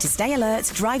responsibility to stay alert,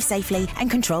 drive safely,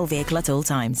 and control vehicle at all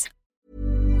times.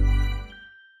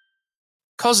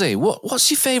 Cozzy, what's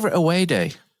your favourite away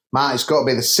day? Matt, it's got to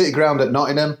be the City Ground at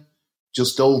Nottingham.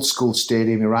 Just old school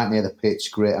stadium. You're right near the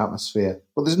pitch. Great atmosphere.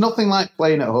 But there's nothing like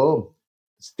playing at home.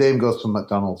 The same goes for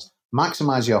McDonald's.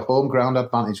 Maximise your home ground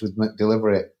advantage with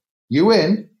McDelivery. You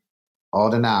in?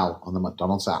 Order now on the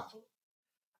McDonald's app.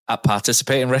 At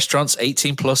participating restaurants,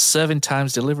 18 plus, serving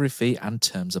times, delivery fee and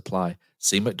terms apply.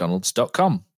 See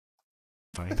mcdonalds.com.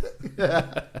 Fine.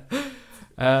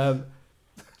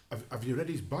 Have you read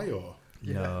his bio?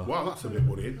 No. Wow, that's a bit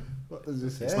worrying. What does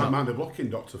it say? It's not mind the blocking,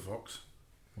 Dr. Fox.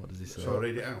 What does he say? Shall I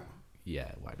read it out?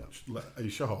 Yeah, why not? Are you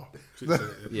sure?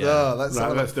 Yeah. No,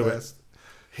 let's do first. it.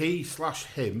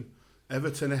 He/him,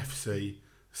 Everton FC,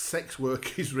 sex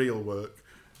work is real work.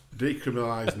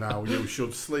 Decriminalised now. You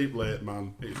should sleep late,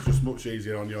 man. It's just much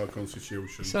easier on your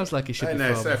constitution. Sounds like he should be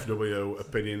from... NSFW,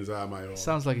 opinions are my own.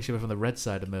 Sounds like he should be from the red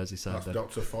side of Merseyside. That's then.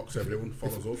 Dr. Fox, everyone.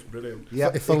 Follows us. Brilliant.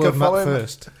 Yeah, If follow Matt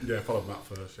first. Yeah, follow Matt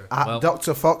first, yeah. At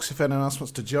Dr. Fox, if anyone else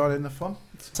wants to join in the fun.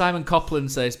 Simon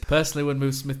Copland says, personally would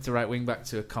move Smith to right wing back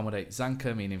to accommodate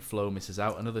Zanka, meaning Flo misses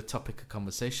out. Another topic of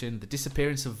conversation, the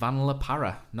disappearance of Van La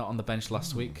Parra, not on the bench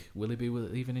last week. Will he be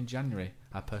leaving in January?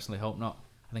 I personally hope not.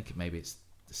 I think maybe it's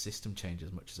the system change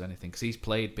as much as anything, because he's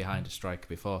played behind a striker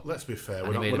before. Let's be fair,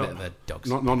 None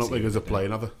of wingers are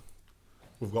playing, are they?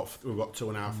 We've got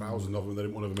 2,500 of them. They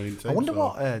didn't want them in team. I wonder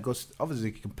what goes. Obviously,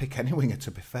 you can pick any winger.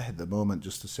 To be fair, at the moment,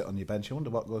 just to sit on your bench. I wonder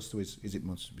what goes to his. Is it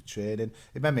must be trading?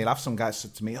 It made me laugh. Some guys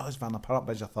said to me, "Oh, it's Van La Parra on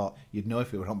bench." I thought you'd know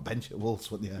if you were on bench at Wolves,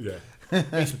 wouldn't you? Yeah,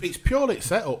 it's purely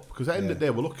set up because at the end of the day,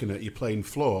 we're looking at you playing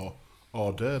Flo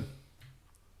or Dern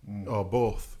or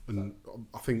both, and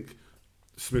I think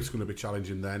Smith's going to be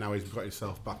challenging there now. He's got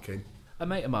himself back in. A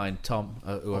mate of mine, Tom,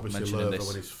 who I've mentioned in this.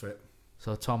 When he's fit.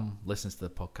 So Tom listens to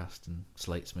the podcast and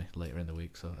slates me later in the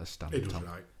week. So as standard, He does Tom.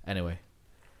 right. Anyway,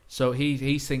 so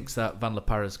he thinks that Van La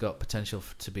Parra's got potential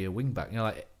to be a wing back. You know,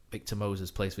 like Victor Moses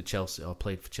plays for Chelsea or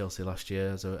played for Chelsea last year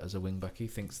as a wing back. He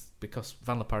thinks because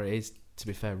Van La Parra is, to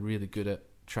be fair, really good at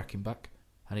tracking back,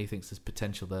 and he thinks there's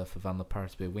potential there for Van La Parra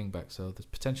to be a wing back. So there's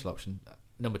potential option.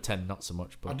 Number 10, not so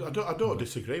much. But I don't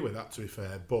disagree with that, to be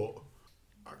fair, but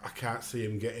I can't see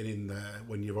him getting in there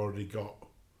when you've already got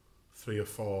 3 or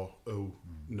 4 who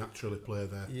naturally play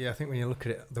there. Yeah, I think when you look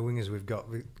at it, the wingers we've got,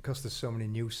 because there's so many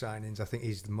new signings, I think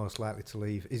he's the most likely to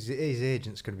leave. His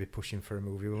agent's going to be pushing for a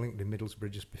move. He was linked to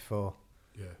Middlesbrough just before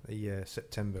the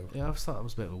September. Yeah, I thought that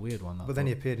was a bit of a weird one. But then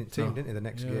he appeared in team, didn't he, the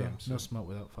next game? So. No smoke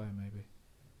without fire, maybe.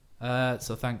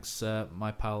 So thanks,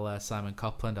 my pal Simon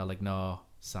Copland. I'll ignore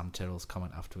Sam Tyrrell's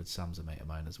comment afterwards. Sam's a mate of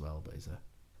mine as well, but he's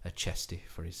a chesty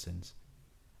for his sins.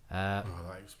 That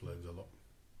explains a lot.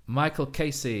 Michael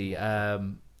Casey,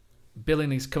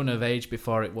 Billing is coming of age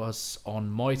before it was on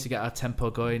Moy to get our tempo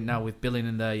going. Now with Billing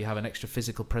in there, you have an extra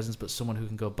physical presence, but someone who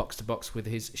can go box to box with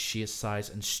his sheer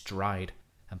size and stride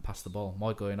and pass the ball.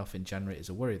 Moy going off in January is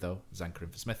a worry though. Zanka in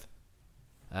for Smith.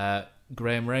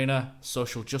 Graham Rayner,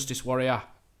 social justice warrior,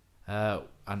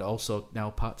 and also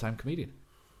now part-time comedian.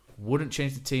 Wouldn't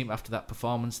change the team after that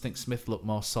performance. Think Smith looked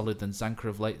more solid than Zanka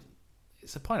of late.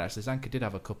 It's a point actually. Zanka did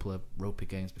have a couple of ropey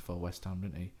games before West Ham,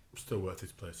 didn't he? Still worth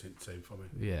his place in the team for me.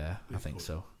 Yeah, I think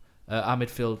so. Our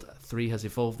midfield 3 has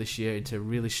evolved this year into a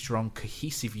really strong,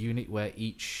 cohesive unit where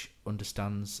each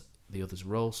understands the other's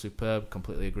role. Superb.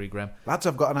 Completely agree, Graham. Lads,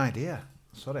 I've got an idea.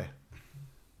 Sorry.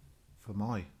 For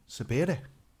Moy. Sabiri.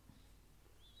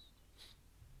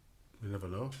 You never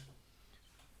know.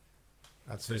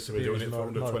 I'd Seems to be doing it for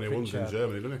under 21s in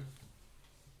Germany, doesn't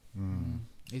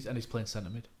he? He's playing centre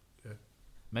mid. Yeah.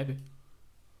 Maybe.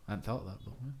 I hadn't thought of that,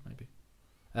 but maybe.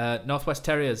 Northwest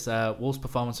Terriers, Wolves'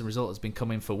 performance and result has been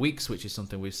coming for weeks, which is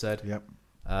something we've said. Yep.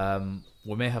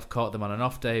 We may have caught them on an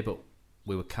off day, but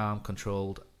we were calm,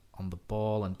 controlled on the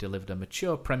ball and delivered a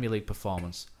mature Premier League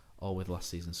performance, all with last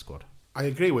season's squad. I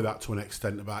agree with that to an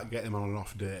extent about getting them on an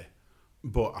off day,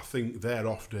 but I think their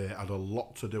off day had a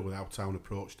lot to do with how Town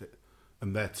approached it,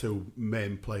 and their 2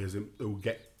 main players who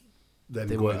get them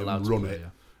going and run it,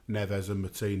 Neves and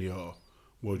Moutinho,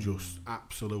 were just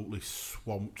absolutely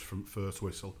swamped from first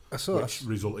whistle, which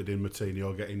resulted in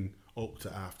Moutinho getting up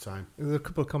at half-time. There were a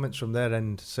couple of comments from their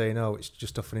end saying, it's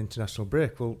just off an international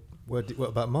break. Well, what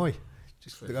about Moy?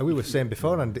 We were saying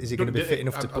beforehand, is he going to be fit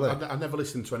enough to play? I never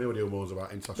listened to anybody who moans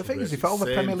about international breaks. The thing is, if all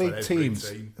the Premier League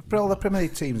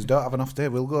teams don't have an off day,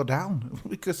 we'll go down.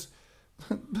 Because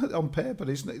on paper,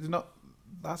 it's not...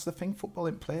 That's the thing, football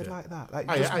ain't played like that.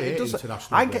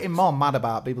 I'm getting more mad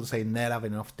about people saying they're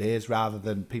having off days rather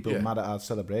than people mad at our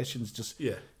celebrations. Just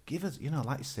give us,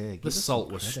 like you say... The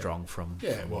salt was strong from...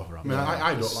 Yeah, well,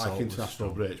 I don't like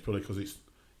international breaks, probably because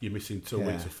you're missing 2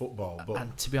 weeks of football. But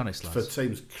and to be honest, for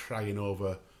teams crying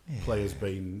over players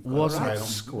being...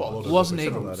 Wasn't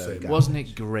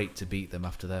it great to beat them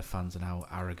after their fans and how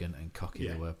arrogant and cocky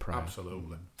they were prior?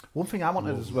 Absolutely. One thing I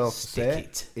wanted as well to say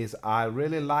is I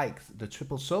really liked the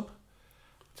triple sub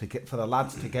for the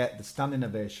lads to get the standing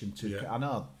ovation. I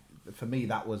know, for me,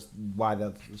 that was why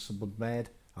the sub was made.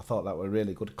 I thought that were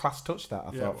really good. Class touch that,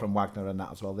 I thought, from Wagner and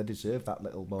that as well. They deserved that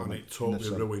little moment. And it totally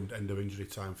ruined end of injury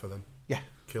time for them. Yeah.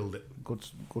 Killed it. Good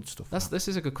stuff. This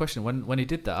is a good question. When he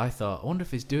did that, I thought, I wonder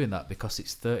if he's doing that because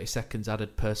it's 30 seconds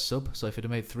added per sub. So if he'd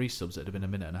have made 3 subs, it'd have been a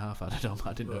minute and a half added on.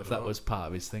 I didn't know if that was part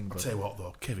of his thing. I'll tell you what,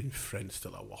 though, Kevin Friend's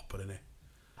still a whopper, isn't he?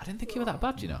 I didn't think he was that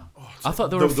bad, you know. I thought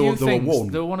there were a few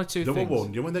things. There were 1 or 2 things. There were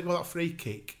one. You know when they got that free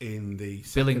kick in the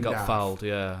Billing got half, fouled,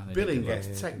 yeah. Billing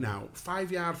gets taken out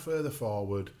 5 yards further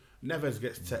forward. Neves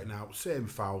gets taken out. Same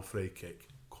foul, free kick.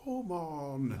 Come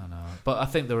on. I know. But I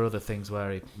think there were other things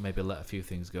where he maybe let a few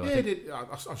things go. Yeah, he did. I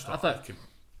thought him.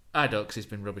 I don't, because he's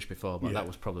been rubbish before, but that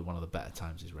was probably one of the better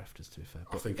times he's refed us, to be fair.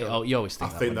 But you always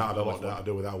think that had a lot to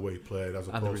do with how we played as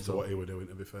opposed to what he was doing,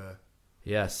 to be fair.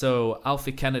 Yeah, so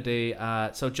Alfie Kennedy,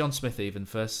 so John Smith even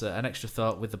first, an extra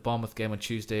thought with the Bournemouth game on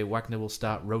Tuesday, Wagner will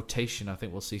start rotation. I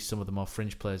think we'll see some of the more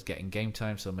fringe players getting game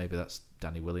time, so maybe that's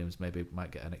Danny Williams, maybe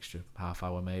might get an extra half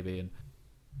hour maybe, and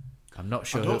I'm not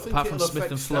sure. Apart from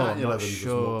Smith and Flo, I'm not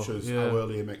sure as much as how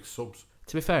early he makes subs.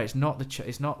 To be fair, it's not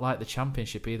it's not like the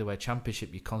Championship either, where Championship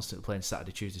you're constantly playing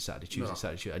Saturday, Tuesday,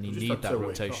 and you need that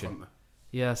rotation.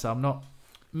 Yeah, so I'm not.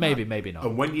 Maybe not.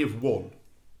 And when you've won,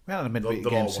 we haven't had a midweek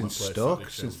game since Stoke,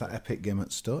 since that epic game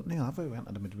at Stoke. Neil, have we? We haven't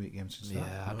had a midweek game since that.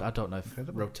 Yeah, I don't know if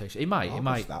rotation. You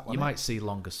might see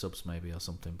longer subs maybe or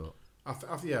something, but. I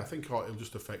think it'll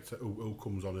just affect who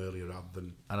comes on earlier rather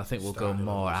than. And I think we'll go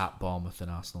more at Bournemouth than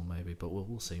Arsenal maybe, but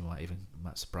we'll see.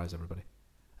 Might surprise everybody.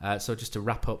 So just to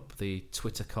wrap up the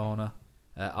Twitter corner,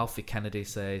 Alfie Kennedy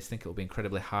says, think it will be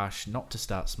incredibly harsh not to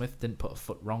start Smith. Didn't put a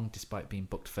foot wrong despite being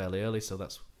booked fairly early, so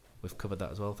we've covered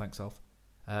that as well. Thanks, Alf.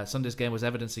 Sunday's game was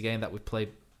evidence again that we played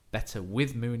better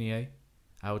with Mounier.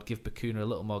 I would give Bakuna a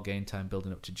little more game time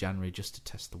building up to January just to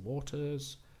test the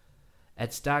waters.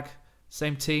 Ed Stagg,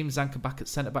 same team, Zanka back at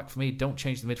centre-back for me. Don't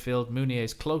change the midfield. Mounier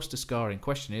is close to scoring.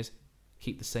 Question is,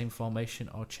 keep the same formation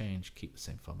or change? Keep the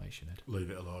same formation, Ed. Leave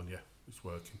it alone, yeah. It's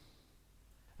working.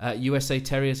 USA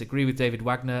Terriers agree with David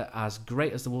Wagner. As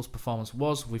great as the Wolves' performance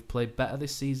was, we've played better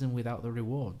this season without the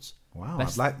rewards. Wow,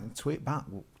 I'd like to tweet back.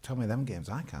 Tell me them games.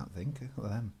 I can't think of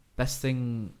them. Best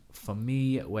thing for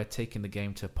me, we're taking the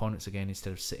game to opponents again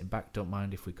instead of sitting back. Don't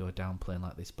mind if we go down playing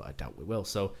like this, but I doubt we will.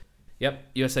 So, yep,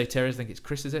 USA Terriers. I think it's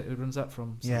Chris, is it, who runs that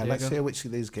from San Diego? Let's hear which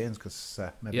of these games, because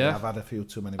maybe I've had a few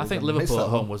too many. I think Liverpool at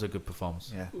home was a good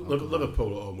performance. Yeah,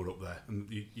 Liverpool at home were up there, and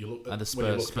you look at, and the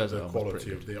Spurs at the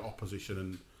quality of the opposition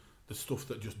and the stuff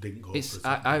that just didn't go.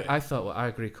 I thought I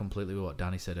agree completely with what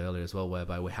Danny said earlier as well,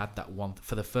 whereby we had that one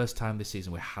for the first time this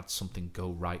season. We had something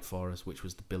go right for us, which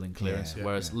was the Billing clearance.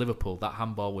 Whereas Liverpool, that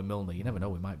handball with Milner, you never know,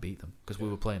 we might beat them because we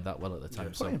were playing that well at the time.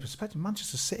 Yeah. So in perspective,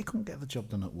 Manchester City couldn't get the job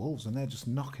done at Wolves, and they're just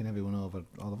knocking everyone over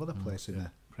all of other places in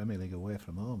the Premier League away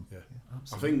from home. Yeah.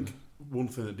 I think one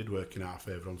thing that did work in our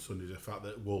favour on Sunday is the fact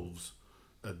that Wolves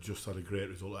had just had a great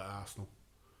result at Arsenal,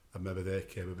 and maybe they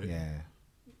came a bit.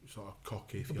 Sort of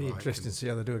cocky, if you like. It'll be interesting to see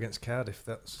how they do against Cardiff.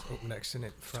 That's up next, isn't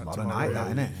it? Tomorrow night, that,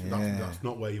 isn't it? That's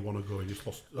not where you want to go. You just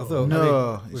lost.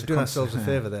 Although, we've done ourselves a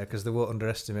favour there because they won't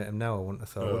underestimate them now. I wouldn't have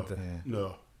thought, would they?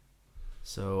 No.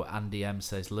 So Andy M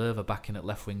says Lerver back in at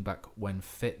left wing back when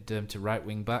fit. Derm to right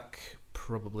wing back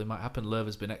probably might happen.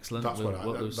 Lerver's been excellent. That's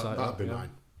that'd be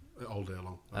mine all day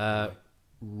long.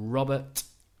 Robert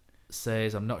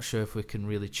says, I'm not sure if we can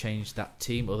really change that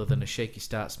team other than a shaky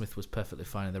start. Smith was perfectly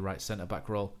fine in the right centre-back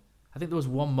role. I think there was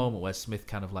one moment where Smith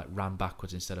kind of like ran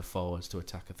backwards instead of forwards to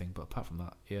attack a thing, but apart from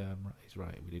that, he's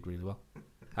right, we did really well.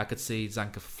 I could see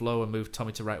Zanka for flow and move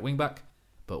Tommy to right wing-back,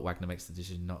 but Wagner makes the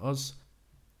decision, not us.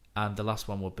 And the last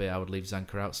one would be, I would leave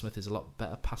Zanka out. Smith is a lot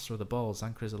better passer of the ball.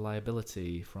 Zanka is a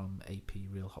liability from AP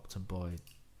Real Hopton Boy.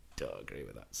 Don't agree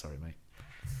with that, sorry mate.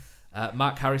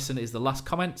 Mark Harrison is the last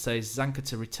comment, says Zanka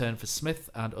to return for Smith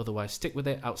and otherwise stick with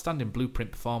it. Outstanding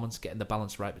blueprint performance, getting the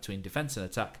balance right between defence and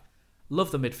attack.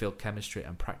 Love the midfield chemistry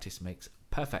and practice makes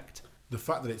perfect. The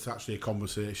fact that it's actually a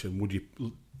conversation, would you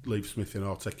leave Smith in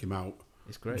or take him out,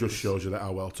 it's great. Just shows you that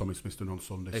how well Tommy Smith's done on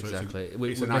Sunday. Exactly. So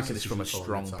we're making this from a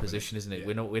strong position, isn't it?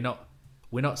 Yeah.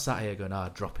 We're not sat here going,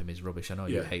 drop him is rubbish. I know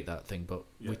you hate that thing, but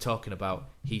we're talking about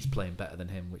he's playing better than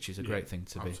him, which is a great thing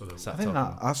to be sat I think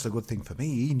that's the good thing for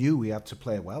me. He knew he had to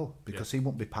play well because he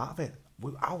wouldn't be part of it.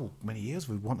 How many years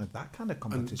we've wanted that kind of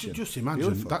competition? And just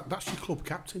imagine, that's your club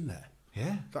captain there.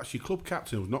 Yeah. That's your club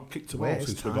captain who's not kicked a ball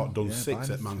since we got done 6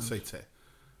 at Man City.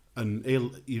 And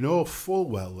you know full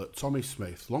well that Tommy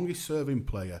Smith, longest serving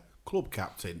player, club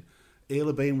captain, he'll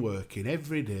have been working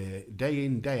every day, day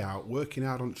in, day out, working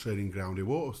hard on training ground. He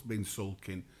won't have been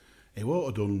sulking. He won't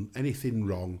have done anything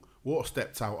wrong. Won't have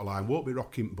stepped out of line. Won't be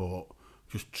rocking boat.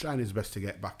 Just trying his best to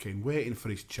get back in, waiting for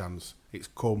his chance. It's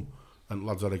come, and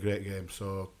lads had a great game,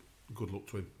 so good luck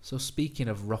to him. So speaking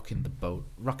of rocking the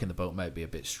boat might be a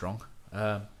bit strong.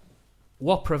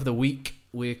 Whopper of the week,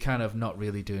 we're kind of not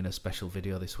really doing a special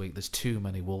video this week. There's too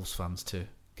many Wolves fans to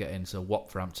get in, so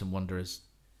Wolverhampton Wanderers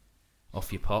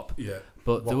off your pop. Yeah.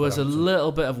 But there was a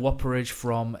little bit of whopperage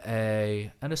from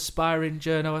an aspiring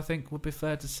journo, I think would be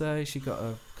fair to say. She got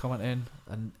a comment in,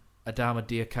 and Adama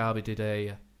Diakabi did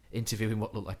a interview in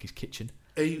what looked like his kitchen.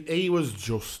 He was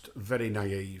just very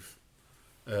naive.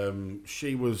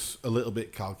 She was a little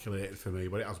bit calculated for me,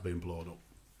 but it has been blown up.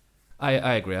 I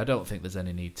agree. I don't think there's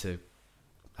any need to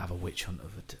have a witch hunt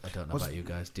of it. I don't know about you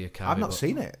guys, Diakabi. I've not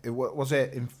seen it. Was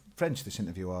it in French, this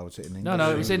interview, or was it in English?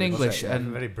 No, it was in English. And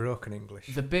very broken English.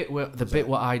 The bit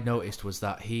what I noticed was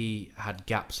that he had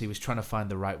gaps. He was trying to find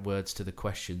the right words to the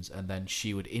questions, and then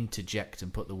she would interject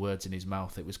and put the words in his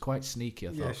mouth. It was quite sneaky,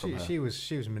 I thought. Yeah, she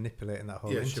was manipulating that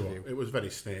whole interview. It was very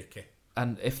snaky.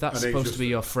 And if that's supposed to be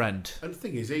your friend... And the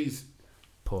thing is, he's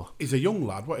poor. He's a young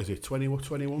lad. What is he, 21,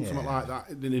 something like that?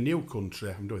 In a new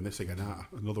country. I'm doing this again,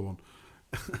 another one.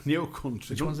 New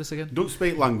country. Which one's this again? Don't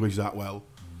speak language that well.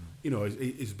 You know,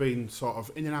 he's been sort of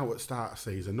in and out at the start of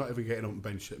the season, not even getting on the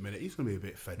bench at the minute. He's going to be a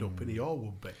bit fed up, and he all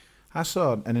would be. I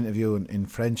saw an interview in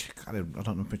French, I don't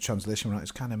know if the translation right,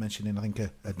 it's kind of mentioning, I think,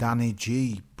 a Danny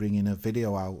G bringing a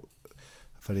video out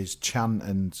for his chant.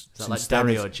 And is that like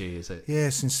Dario G, is it? Yeah,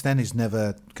 since then he's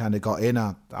never kind of got in.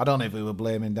 I don't know if we were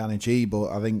blaming Danny G, but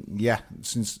I think,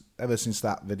 ever since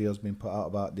that video's been put out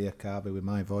about Diakabi with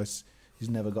my voice, he's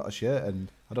never got a shirt.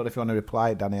 And I don't know if you want to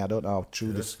reply, Danny. I don't know how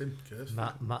true this.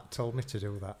 Matt told me to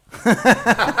do that.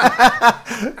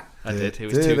 I did.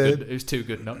 It was too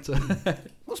good not to.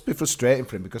 Must be frustrating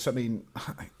for him because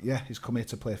he's come here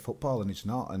to play football and he's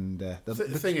not. And the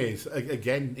thing is,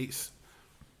 again, it's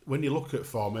when you look at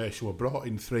formation, we brought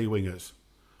in 3 wingers.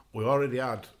 We already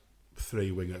had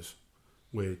 3 wingers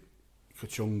with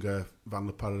Kachunga, Van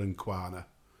La Parra and Kwana.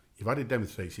 You've added them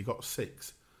 3, so you got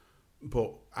 6.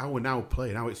 But how we're now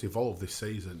playing, how it's evolved this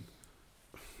season,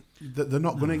 they're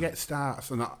not going to get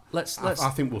starts. And I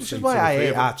think we'll see. This is why I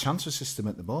hate our transfer system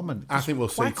at the moment. I think we'll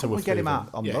see. Why can't we get him out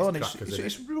on loan?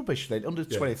 It's rubbish. Under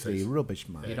 23, rubbish,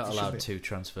 man. You're not allowed 2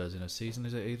 transfers in a season,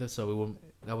 is it either? So we won't.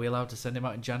 Are we allowed to send him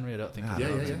out in January? I don't think.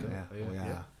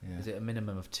 Yeah. Is it a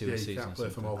minimum of 2 a season? You can't play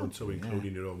for more than 2,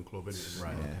 including your own club, isn't it?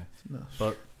 Right. Yeah.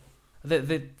 But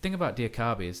the thing about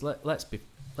Diakabi is, let's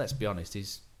be honest,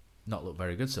 he's not looked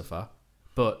very good so far.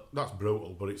 But that's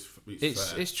brutal, but it's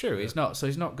fair. It's true. Yeah.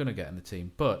 He's not going to get in the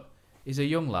team. But he's a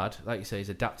young lad, like you say. He's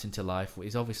adapting to life.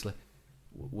 He's obviously.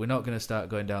 We're not going to start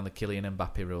going down the Kylian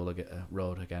Mbappe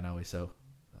road again, are we? So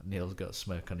Neil's got a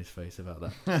smirk on his face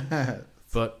about that.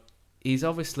 But he's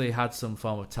obviously had some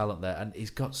form of talent there, and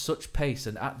he's got such pace.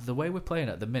 And at the way we're playing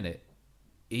at the minute,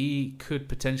 he could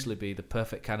potentially be the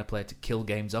perfect kind of player to kill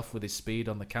games off with his speed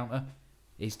on the counter.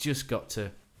 He's just got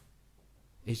to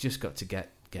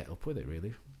get up with it,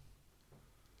 really.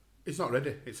 He's not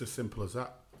ready. It's as simple as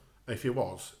that. And if he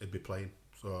was, he'd be playing.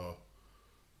 So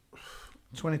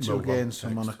 22 games for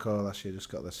Monaco last year. Just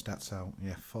got the stats out.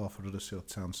 4 for Huddersfield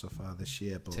Town so far this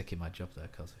year. But taking my job there,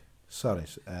 Cosy. Sorry,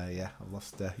 I've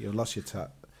lost. You've lost your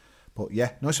tap. But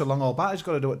it's a long old battle. He's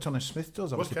got to do what Tony Smith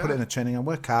does. Obviously, put it in the training and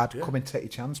work hard. Come and take your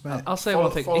chance, mate. I'll say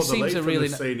one thing. He seems a really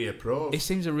he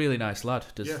seems a really nice lad.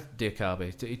 Does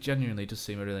Diakabi? He genuinely does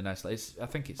seem a really nice lad. I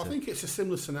think it's a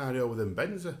similar scenario with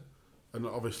Mbenza, and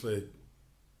obviously,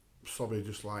 Sobby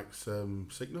just likes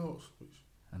sick notes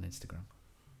and Instagram.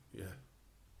 Yeah,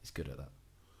 he's good at that.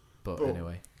 But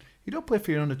anyway. You don't play for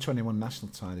your under-21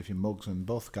 national side if you're Mugs, and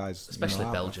both guys... Especially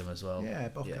Belgium as well. Yeah,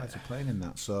 both guys are playing in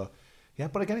that. So,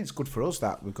 but again, it's good for us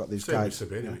that we've got these guys...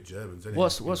 With Germans,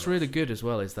 what's really good as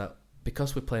well is that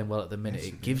because we're playing well at the minute,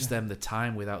 it gives them the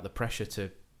time without the pressure to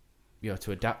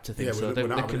adapt to things. Yeah, we're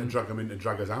not having to drag them in to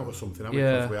drag us out or something,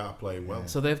 because we are playing well.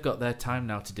 So they've got their time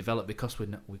now to develop because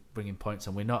we're bringing points,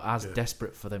 and we're not as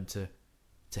desperate for them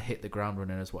to hit the ground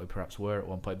running as what we perhaps were at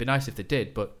one point. It'd be nice if they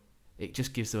did, but... It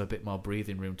just gives them a bit more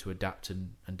breathing room to adapt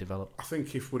and develop. I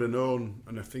think if we'd have known,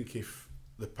 and I think if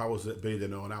the powers that be, they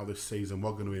know now this season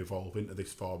we're going to evolve into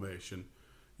this formation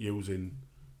using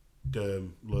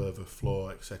Derm, Lerver, Flo,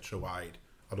 etc. wide,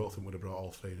 I don't think we'd have brought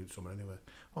all 3 in summer anyway.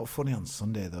 Well, funny on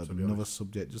Sunday though, another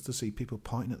subject, just to see people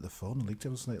pointing at the phone. The league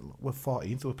table was like, we're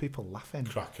 14th, there were people laughing.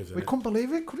 Crackers, we couldn't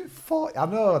believe it. Could it 40? I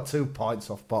know 2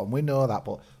 points off bottom, we know that,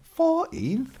 but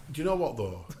 14th. Do you know what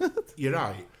though? You're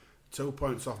right. 2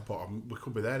 points off bottom. We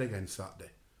could be there again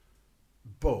Saturday.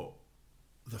 But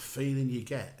the feeling you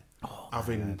get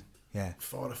having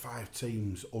 4 or 5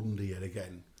 teams under you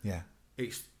again. Yeah.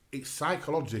 It's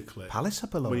psychologically. Palace are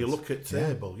below when you us. look at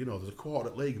table, you know, there's a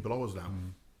quarter league below us now.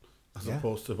 As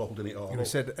opposed to holding it all And up. we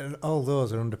said and all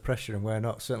those are under pressure, and we're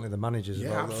not. Certainly the managers. Yeah,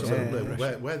 of all absolutely. Those are under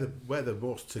pressure. We're the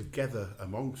most together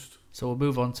amongst. So we'll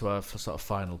move on to our sort of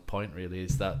final point. Really,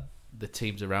 is that the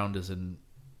teams around us, and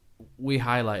we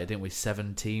highlighted, didn't we,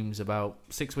 7 teams about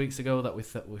 6 weeks ago that we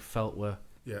felt were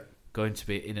going to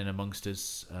be in and amongst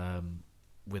us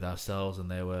with ourselves, and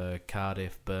they were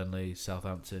Cardiff, Burnley,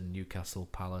 Southampton, Newcastle,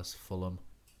 Palace, Fulham,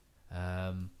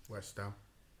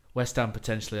 West Ham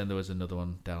potentially, and there was another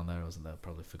one down there, wasn't there?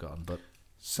 Probably forgotten, but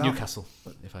Newcastle,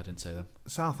 if I didn't say them.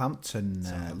 Southampton.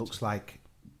 Looks like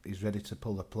he's ready to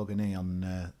pull the plug in here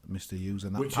on Mr. Hughes,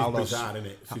 and that Which Paulo, is bizarre, isn't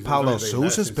it? that Paulo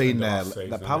Sousa's been there. Season,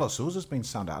 That Paulo Sousa's been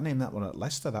sound out. I named that one at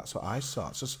Leicester. That's what I saw.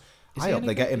 It's just, I hope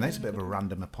they get him. That's a bit of a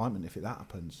random appointment if that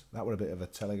happens. That were a bit of a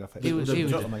telegraph.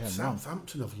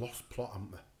 Southampton have lost plot,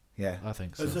 haven't they? Yeah, I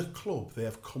think so. As a club, they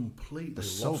have completely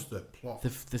lost their plot.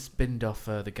 They've spinned off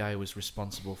the guy who was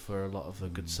responsible for a lot of the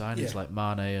good signings, like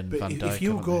Mane and Van Dijk. If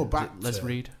you go back Les to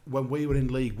Reed, when we were in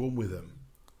League One with them,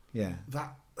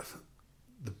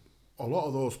 a lot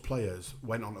of those players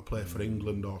went on to play for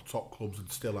England or top clubs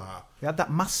and still are. They had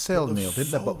that mass sale, Neil,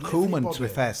 didn't they? But Koeman, to be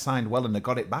fair, signed well and they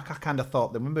got it back. I kind of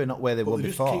thought they maybe not where they were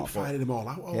before. Just keep finding them all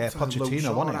out. All yeah, the time.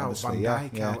 Pochettino won it, out, obviously. Van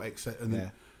Dijk out, etc.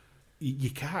 And you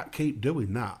can't keep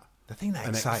doing that. The thing that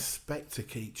and excites, expect to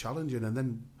keep challenging, and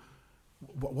then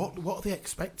what are they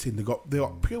expecting? They got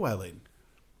Puel in.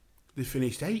 They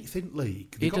finished 8th in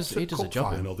league. They got to the cup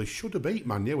final. They should have beat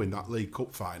Man U in that League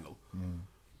Cup final,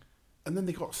 and then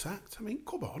they got sacked. I mean,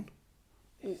 come on.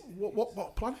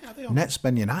 What planet are they on? Nets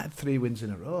Ben United 3 wins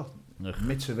in a row.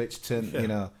 Mitrovic turned. You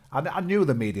know, I knew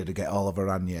the media to get Oliver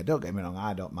Ranier. Don't get me wrong,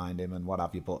 I don't mind him and what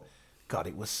have you, but. God,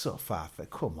 it was so far.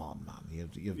 Come on, man!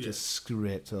 You've just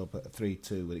scraped up at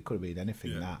 3-2, but it could have been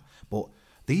anything that. But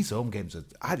these home games,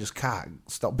 I just can't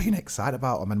stop being excited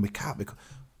about them, and we can't because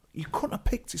you couldn't have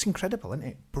picked. It's incredible, isn't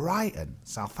it? Brighton,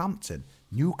 Southampton,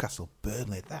 Newcastle,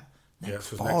 Burnley. That next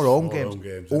 4 home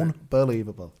games,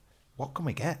 unbelievable. What can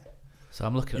we get? So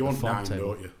I'm looking at the form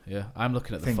table. Don't you? Yeah, I'm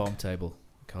looking at the form table,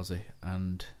 Cozzy,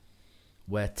 and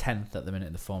we're 10th at the minute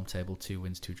in the form table. 2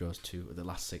 wins, 2 draws, 2 of the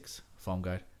last 6 form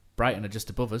guide. Brighton are just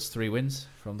above us, 3 wins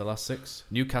from the last 6.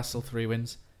 Newcastle, 3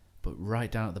 wins. But right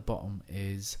down at the bottom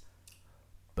is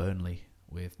Burnley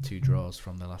with 2 draws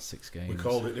from the last 6 games. We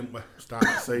called it, didn't we? Start of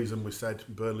the season, we said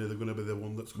Burnley, they're going to be the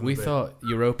one that's going to be... We thought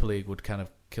Europa League would kind of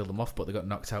kill them off, but they got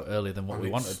knocked out earlier than what we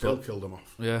wanted. Still killed them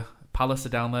off. Yeah. Palace are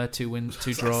down there, 2 wins,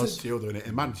 2 draws. That's the other, innit?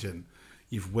 Imagine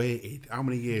you've waited, how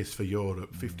many years for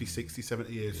Europe? 50, 60,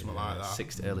 70 years, something like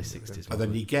that. Early 60s. And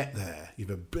then you get there,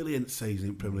 you've a brilliant season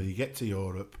in Premier League, you get to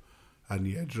Europe, and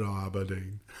you draw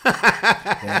Aberdeen.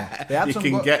 You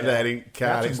can get there in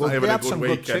car. It's not even a good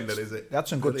weekend, is it? They had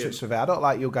some good tricks for it. I don't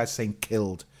like you guys saying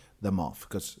killed them off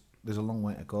because there's a long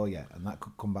way to go yet, and that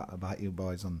could come back to bite you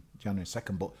boys on January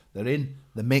 2nd. But they're in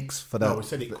the mix for that. No, we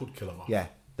said it could kill them off. Yeah,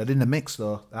 they're in the mix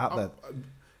though, aren't they?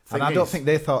 And I don't think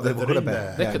they thought they were going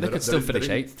to be. They could still finish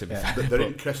 8th, to be fair. They're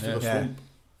in crest of a slump.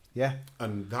 Yeah.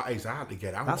 And that is hard to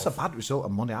get out That's of. a bad result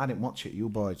of money. I didn't watch it. You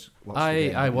boys watched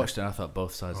I watched it and I thought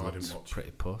both sides looked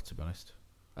pretty poor, to be honest.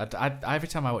 Every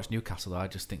time I watch Newcastle, I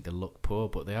just think they look poor,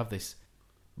 but they have this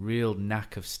real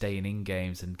knack of staying in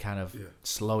games and kind of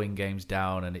slowing games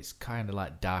down, and it's kind of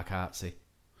like dark artsy.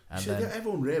 And then,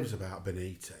 everyone raves about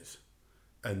Benitez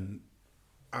and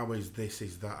how is this,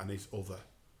 is that, and is other.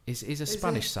 He's a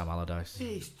Spanish Sam Allardyce.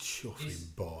 He's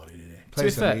chuffing boring, isn't he?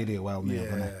 Plays the media well, Neil,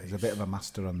 doesn't he? He's a bit of a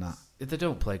master on that. They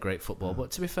don't play great football,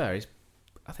 but to be fair,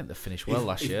 I think they finished well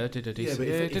last year. Did a decent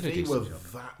job. If he was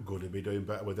that good, he'd be doing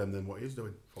better with them than what he's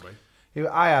doing for me.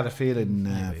 I had a feeling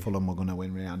Fulham were going to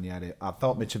win. I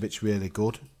thought Mitrovic really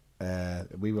good.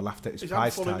 We were laughed at his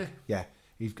price tag. Yeah,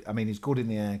 he's good in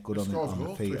the air, good on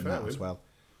the feet and that as well.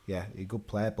 Yeah, he's a good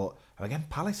player, but again,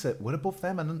 Palace we're above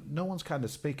them, and no one's kind of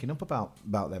speaking up about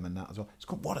them and that as well.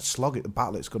 What a slog at the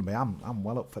battle it's going to be. I'm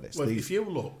well up for this. Well, if you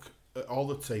look at all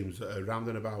the teams that are round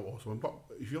and about us,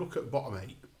 if you look at bottom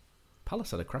 8,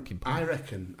 Palace had a cracking play. I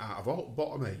reckon out of all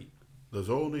bottom 8, there's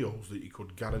only us that you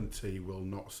could guarantee will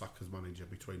not sack as manager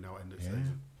between now and end of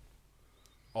season.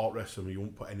 All the rest of them, you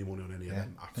won't put any money on any of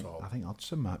them at all. I think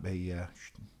Hodgson might be.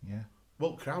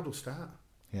 Well, crowd will start.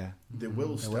 Yeah, they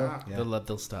will start.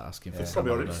 They'll start asking for. They've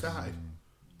probably already started.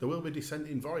 There will be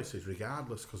dissenting voices,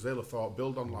 regardless, because they'll have thought,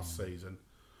 build on last season.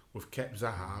 We've kept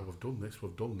Zaha. We've done this.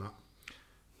 We've done that.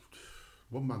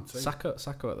 One-man team. Saka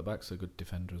at the back's a good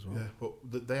defender as well. Yeah,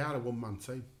 but they are a one-man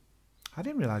team. I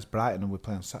didn't realise Brighton, and we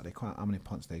play on Saturday, quite how many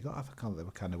points they got. I thought they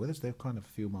were kind of with us. They've kind of a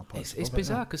few more points. It's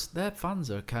bizarre because their fans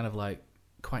are kind of like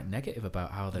quite negative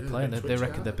about how they're playing. They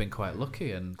reckon they've been quite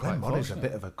lucky and Glenn quite Murray's fortunate. a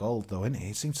bit of a gold, though, isn't he?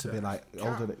 He seems to be like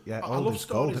older. Yeah, I love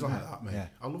stories gold, like that, mate. Yeah.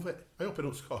 I love it. I hope he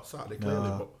don't score Saturday, clearly,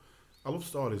 but I love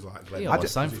stories like Glenn. He Murray,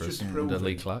 always signed for because us it's under proven.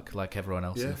 Lee Clark, like everyone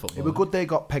else in the football. It was good they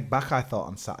got pegged back, I thought,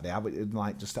 on Saturday. I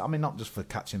mean, not just for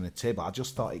catching the tee, but I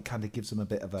just thought it kind of gives them a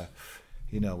bit of a,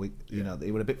 you know,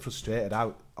 they were a bit frustrated.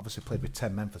 I obviously played with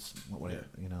 10 men for,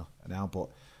 an hour, but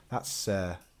that's,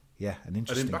 an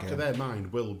interesting And in back game. of their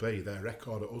mind will be their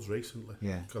record at us recently.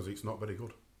 Yeah. Because it's not very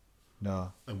good.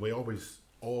 No. And we always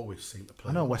seem to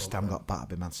play. I know West Ham got battered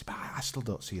by Man City, but I still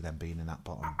don't see them being in that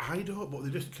bottom. I don't, but they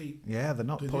just keep. Yeah, they're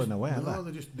not pulling away, are No,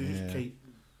 they? they just keep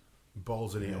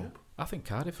ballsing it up. I think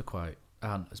Cardiff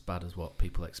aren't as bad as what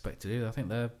people expected either. I think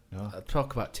they're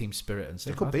talk about team spirit and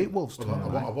stuff. They could beat Wolves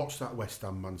tomorrow. I watched that West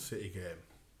Ham Man City game.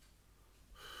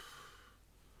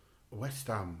 West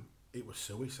Ham, it was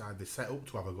suicide. They set up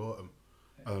to have a go at them.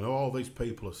 And I know all these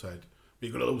people have said,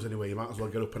 you're going to lose anyway, you might as well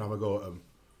get up and have a go at them.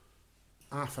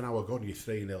 Half an hour gone, you're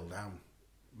 3-0 down.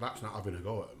 That's not having a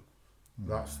go at them.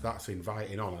 That's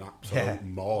inviting on an absolute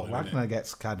mauling. Wagner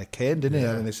gets kind of caned, didn't he?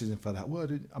 I mean, this isn't for that.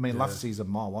 Last season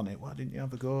more, wasn't it? Why didn't you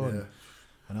have a go?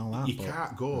 And all that. You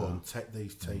can't go and take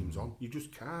these teams on. You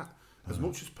just can't. As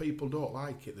much as people don't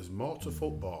like it, there's more to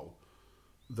football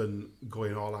than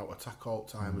going all out attack all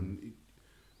the time.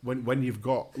 And when you've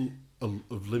got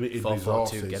limited 4-4-2,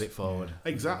 resources, get it forward.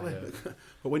 Exactly.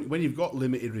 But when you've got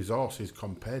limited resources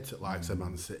compared to like say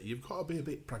Man City, you've got to be a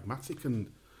bit pragmatic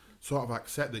and sort of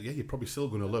accept that you're probably still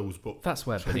going to lose, but That's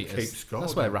where keep Benitez. scoring.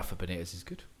 That's where Rafa Benitez is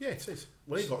good. Yeah, it is.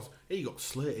 Well, he got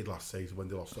slated last season when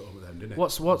they lost at home at them, didn't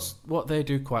he? What they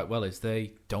do quite well is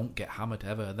they don't get hammered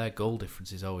ever. Their goal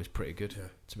difference is always pretty good. Yeah.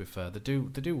 To be fair, they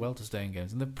do well to stay in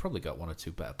games, and they've probably got one or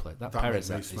two better players. That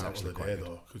Perez is actually quite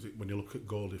good. Because when you look at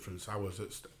goal difference, ours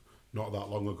it's not that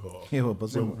long ago. Yeah, we're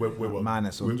buzzing. We were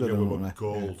minus 100, we were weren't we?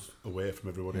 goals away from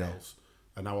everybody else.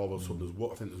 And now all of a sudden,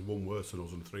 I think there's one worse than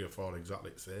us and 3 or 4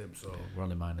 exactly the same. So we're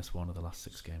only -1 of the last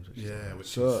 6 games. Which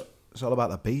so it's all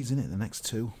about the bees, isn't it? The next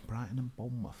two, Brighton and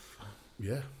Bournemouth.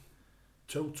 Yeah,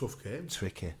 2 tough games.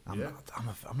 Tricky. I'm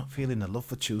not feeling the love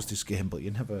for Tuesday's game, but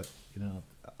you never,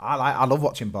 I love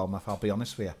watching Bournemouth. I'll be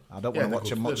honest with you. I don't want to watch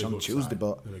them much on Tuesday,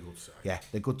 but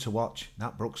they're good to watch.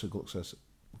 Nat Brooks looks as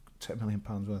 £10 million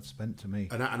worth spent to me.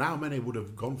 And how many would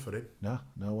have gone for him? No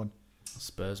one.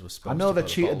 Spurs were supposed I know to they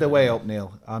cheated their way up,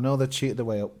 Neil. I know they cheated their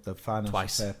way up the financial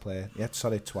Twice. fair play. Yeah,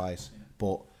 sorry, twice.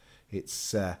 But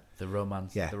it's the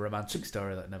romantic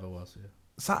story that never was. Yeah.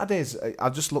 Saturdays. I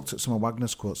just looked at some of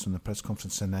Wagner's quotes from the press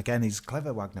conference, and again, he's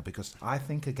clever, Wagner, because I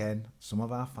think again some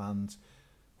of our fans,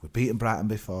 we've beaten Brighton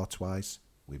before twice.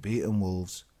 We've beaten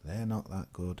Wolves. They're not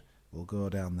that good. We'll go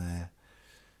down there.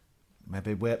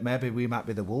 Maybe we might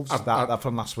be the Wolves that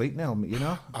from last week now, you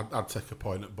know? I'd take a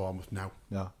point at Bournemouth now.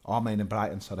 No, I mean in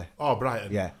Brighton, sorry. Oh,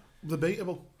 Brighton. Yeah. They're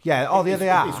beatable. Yeah, they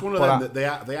are. It's one of them that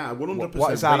they are 100%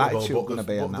 What is our beatable, attitude going to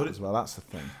be on that as well? That's the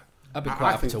thing. I'd be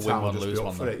quite happy to win Town one, just lose be up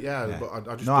one. for Though. it. Yeah, but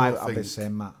I just I'll don't be think...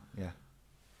 saying, Matt. Yeah.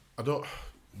 I don't...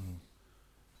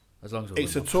 As long as we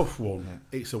It's win a tough one.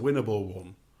 Yeah. It's a winnable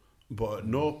one. But at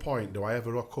no point do I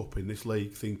ever rock up in this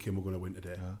league thinking we're going to win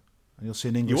today. Yeah. And you'll see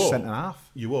an English centre-half.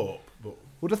 You hope, but...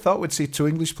 Would have thought we'd see 2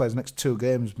 English players next 2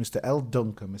 games, Mr. L.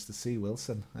 Dunk and Mr. C.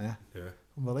 Wilson. Yeah.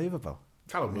 Unbelievable.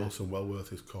 Callum Wilson, well worth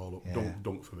his call up. Yeah.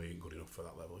 Dunk for me ain't good enough for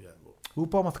that level yet. But. Who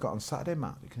Bournemouth got on Saturday,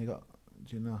 Matt? Do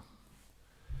you know?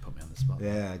 Put me on the spot.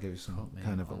 Yeah, I'll give you some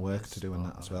kind of work to do in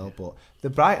that as well. Yeah. But the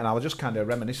Brighton, I was just kind of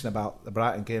reminiscing about the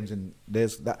Brighton games in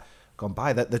days that gone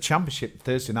by. The Championship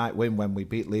Thursday night win when we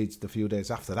beat Leeds the few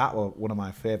days after that were one of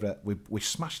my favourite. We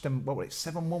smashed them, what was it,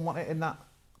 7-1, wasn't it, in that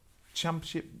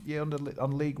Championship year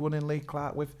on League One in Lee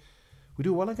Clark with... We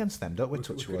do well against them, don't we? We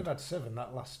could have had 7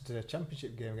 that last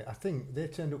Championship game. I think they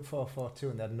turned up 4-4-2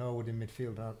 and they had Norwood in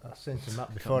midfield. I was saying to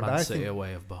Matt before. Man City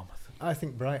away of Bournemouth. I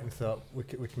think Brighton thought we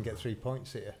can get 3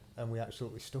 points here, and we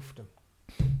absolutely stuffed them.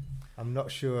 I'm not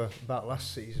sure about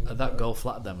last season. And that goal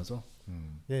flattered them as well.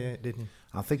 Yeah, it didn't.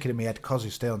 I'm thinking in my head, Cosy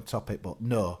stay on topic, but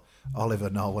no, Oliver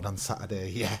Norwood on Saturday.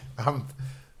 Yeah,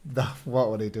 what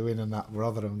were they doing in that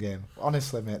Rotherham game?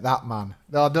 Honestly, mate, that man.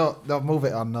 No, don't move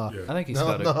it on. No, yeah. I think he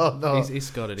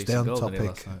scored a decent goal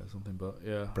last night or something. But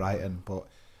yeah, Brighton. But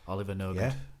Oliver Norwood.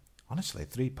 Yeah, honestly,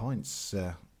 3 points.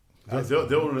 The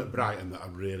one at Brighton that I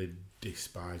really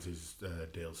despise is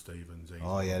Dale Stevens.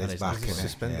 He's back. He's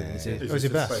suspended. Yeah. Is he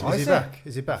back?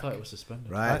 Is he back? I thought it was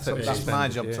suspended. Right, that's my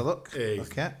job to look.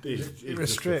 Okay,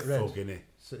 he's straight red. thug, innit?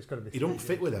 So it's got to be. He don't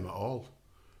fit with them at all.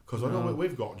 Because I know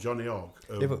we've got Johnny Ogg,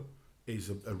 Yeah, but- he's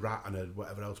a rat and a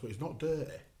whatever else, but he's not dirty.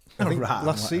 I think Rat and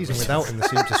last whatever. season without him, they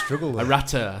seemed to struggle. A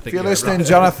ratter, I think. If you're a listening, ratter.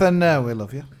 Jonathan, we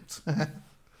love you.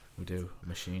 We do.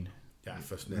 Machine. Yeah,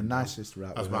 first The name. nicest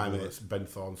rat. As we've my ever mate Ben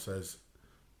Thorne says,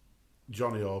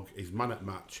 Johnny Ogg is man at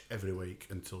match every week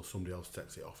until somebody else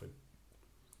takes it off him.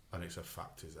 And it's a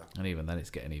fact, is that? And even then, it's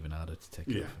getting even harder to take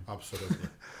it Yeah, off him. absolutely.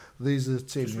 These are the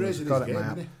teams Just who've raising got his it game,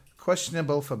 now. innit?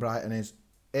 Questionable for Brighton is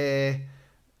A.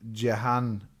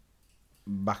 Jahan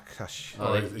Bakash.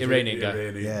 Oh, the Iranian guy.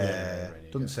 Yeah.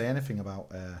 Doesn't say anything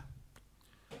about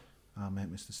our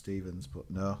mate Mr. Stevens, but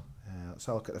no. Let's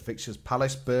have a look at the fixtures.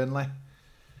 Palace, Burnley.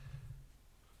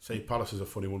 See, Palace is a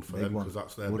funny one for Big them one. because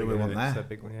that's their What do big we one, want innit? there? It's their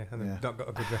big one, yeah. And Yeah. they've not got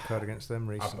a good record against them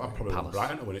recently. I probably want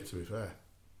Brighton to win it, to be fair.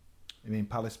 You mean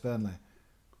Palace, Burnley?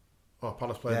 Oh,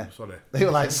 Palace playing, Yeah. sorry. They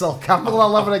were like Sol Campbell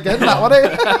all over again, that wasn't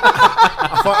it?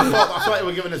 I thought you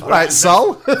were giving us Right, Brighton's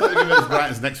Sol. I thought you were giving us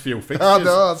Brighton's next few fixtures. Oh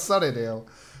no, sorry, Neil.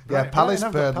 Yeah, Right, Palace, Brighton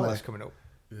have got Burnley. Palace coming up.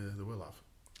 Yeah, they will have.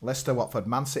 Leicester, Watford,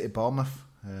 Man City, Bournemouth,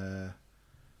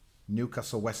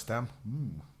 Newcastle, West Ham.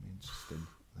 Interesting.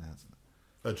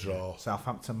 A draw.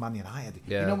 Southampton, Man United.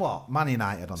 Yeah. You know what? Man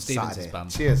United on Stevens is Saturday.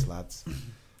 banned. Cheers, lads.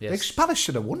 Yes. Palace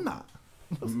should have won that.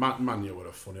 Man U were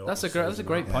a funny. That's a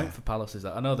great point for Palace. Is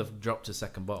that I know they've dropped to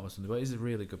second bottom or something, but it's a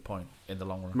really good point in the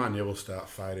long run. Man U will start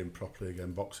firing properly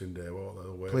again Boxing Day.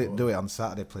 Won't they? Please, do it on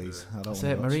Saturday, please. I I don't say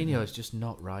want to watch Mourinho it. is just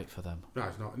not right for them. No,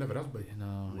 it's not. It never has been.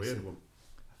 No, Weird it's- one.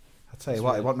 I tell you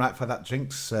what, it wasn't right for that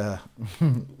drinks holder,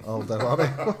 was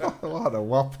it? What a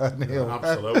whopper, Neil.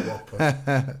 Absolute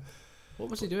whopper. What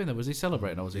was he doing there? Was he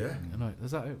celebrating or was he? Yeah. No, is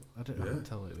that? I can't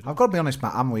tell. It. I've got to be honest,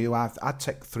 Matt. I'm with you. I'd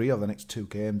take 3 of the next 2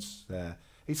 games.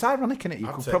 It's ironic, isn't it? You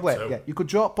I'd could take probably, 2. yeah, you could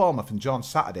draw at Bournemouth and draw on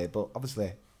Saturday, but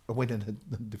obviously a win and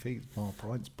a defeat is more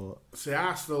points. But See,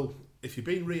 Arsenal, if you're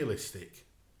being realistic,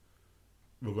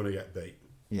 we're going to get beat.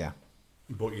 yeah,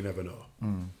 But you never know.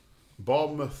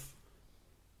 Bournemouth,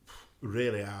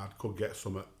 really hard, could get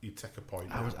something. You take a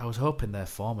point. I was hoping their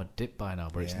form had dipped by now,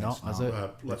 but it's Yeah, not. it's Has not. it?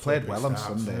 they Let's played hope it well on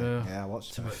starts. Sunday. Yeah, I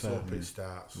watched it. Let's hope it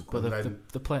starts. But And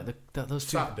the play those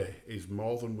two. Saturday is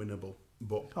more than winnable.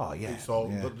 But Oh, yeah, it's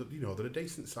all, yeah. they're a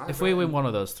decent side. If we win one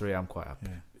of those 3, I'm quite happy.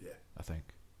 Yeah. I think.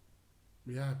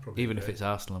 Yeah, probably. Even if it's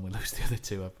Arsenal and we lose the other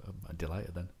 2, I'm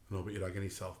delighted then. No, but you're dragging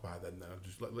yourself by then. Now,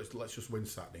 just let's just win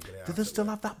Saturday. And get it Do out they of still the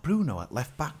way. have that Bruno at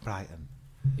left back, Brighton?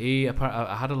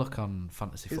 I had a look on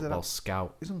Fantasy Is it Football a-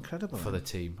 Scout He's incredible. for the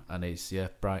team, and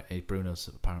Bruno's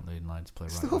apparently in line to play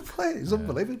right Still back. playing. He's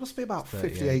unbelievable. He must be about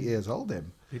 58 years old,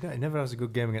 him. He never has a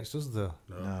good game against us, though.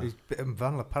 No. He's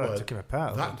Van La Parra Well, took him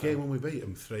apart. That game when we beat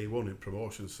them 3-1 in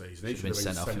promotion season, he should have been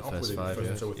sent off in first within 5, the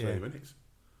first yeah. 2 or 3 Yeah. minutes.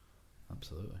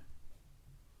 Absolutely.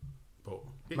 But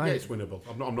yeah, Mate. it's winnable.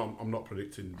 I'm not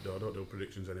predicting. No, I don't do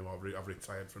predictions anymore. I've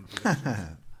retired from predictions.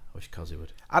 I wish Cozzy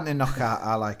would. Anthony Knockout,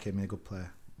 I like him. He's a good player.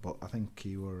 But I think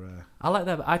he were... I like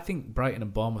that. But I think Brighton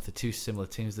and Bournemouth are 2 similar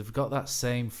teams. They've got that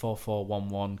same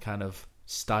 4-4-1-1 kind of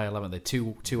style, haven't they?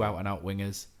 Two out-and-out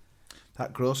wingers.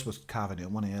 That Gross was carving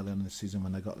it money earlier in the season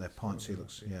when they got their points. He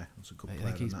looks, was a good I player.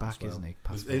 think he's in that back, as well. isn't he?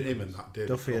 Past Him and that David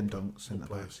Duffy and Cooper, Dunks in good the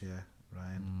players. backs,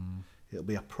 Ryan. It'll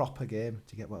be a proper game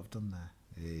to get what I've done there.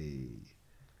 Hey.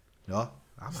 No,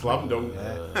 Slam dunk.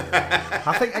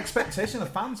 I think expectation of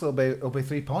fans will be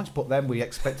 3 points, but then we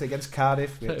expect it against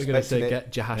Cardiff. We're going to say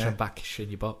get Jahash and Bakish in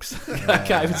your box. I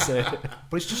can't even say it.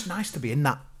 But it's just nice to be in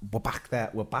that. We're back there.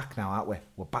 We're back now, aren't we?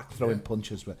 We're back throwing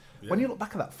punches. When you look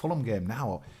back at that Fulham game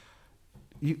now,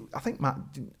 I think Matt,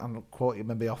 I'm quoting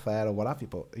maybe off air or what have you,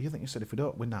 but you think you said if we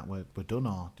don't win that, we're done,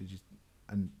 or did you?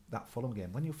 And that Fulham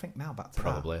game, when you think now back to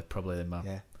Probably in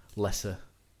my lesser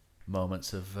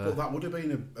moments of. But that would have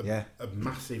been a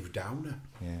massive downer.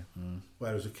 Yeah.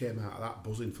 Whereas it came out of that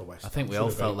buzzing for West I Ham. think we all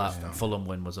Should have felt been that West Ham. Fulham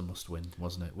win was a must-win,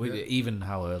 wasn't it? Even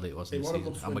how early it was in It the was a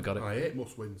season, must and we win. got it. I hate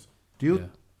must wins. Do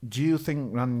you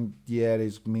think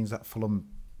Ranieri means that Fulham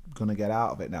going to get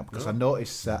out of it now? Because I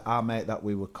noticed our mate that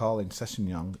we were calling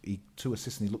Sessegnon, 2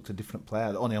 assists and he looked a different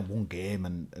player. Only on 1 game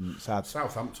and it's hard.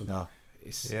 Southampton. No.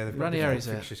 They've got Ranieri's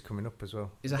fixtures coming up as well.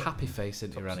 He's a happy face,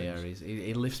 isn't he, Ranieri?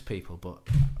 He lifts people, but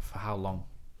for how long?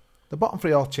 The bottom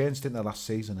 3 all changed, didn't they, last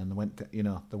season? And they went,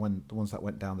 the ones that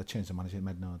went down, they changed the manager. It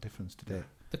made no difference today.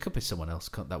 There could be someone else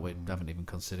that we haven't even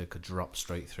considered could drop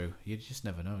straight through. You just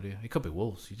never know, do you? It could be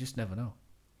Wolves. You just never know.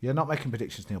 You're not making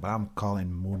predictions, Neil, but I'm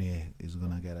calling Mounier is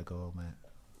going to get a goal, mate.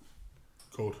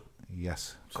 Good.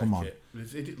 Yes. Come on.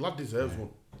 Lad deserves one.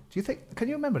 Do you think? Can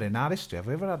you remember in our history, have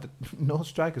we ever had no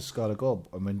strikers score a goal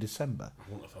in December? I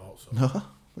wouldn't have thought so. No.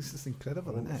 This is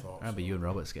incredible, isn't it? I remember you and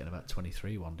Roberts getting about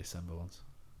 23 one December once.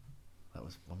 That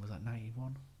was, when was that,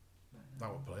 91? That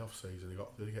was playoff season.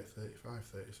 Did he get 35,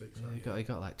 36? Yeah, he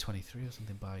got like 23 or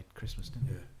something by Christmas, didn't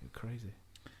he? Yeah. It was crazy.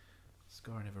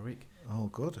 Scoring every week. Oh,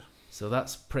 good. So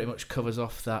that's pretty much covers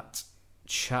off that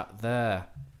chat there.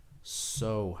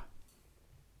 So,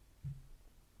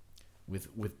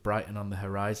 with Brighton on the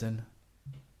horizon,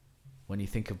 when you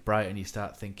think of Brighton, you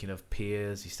start thinking of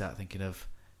peers, you start thinking of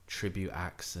tribute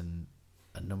acts and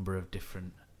a number of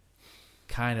different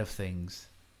kind of things.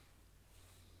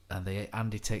 And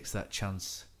Andy takes that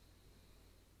chance.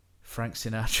 Frank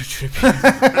Sinatra tribute.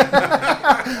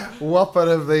 Whopper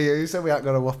of the year. You said we aren't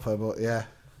got a whopper, but yeah.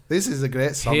 This is a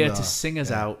great song. Here though. to sing us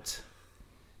out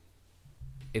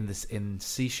in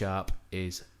C sharp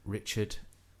is Richard,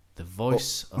 the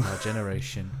voice of our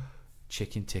generation,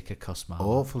 Chicken Tikka Kosmala.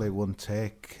 Hopefully one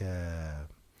take.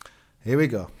 Here we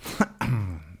go.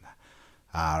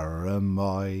 Aaron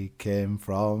Moy came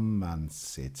from Man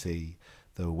City.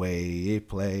 The way he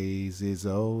plays is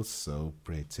oh so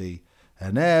pretty.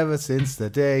 And ever since the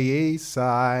day he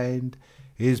signed,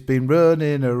 he's been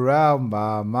running around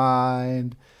my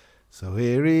mind. So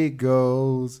here he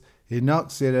goes, he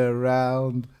knocks it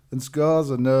around and scores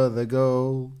another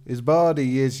goal. His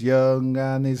body is young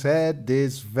and his head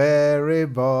is very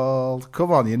bald.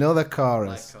 Come on, you know the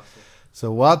chorus.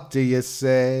 So what do you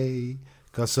say?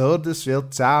 'Cause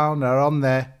Huddersfield Town are on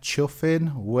their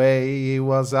chuffing way. He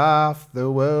was half the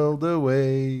world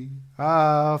away,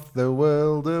 half the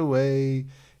world away.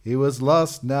 He was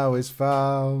lost, now he's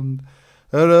found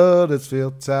at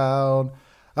Huddersfield Town.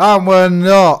 And we're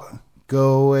not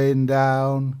going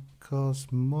down, 'cause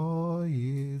Moy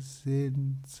is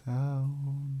in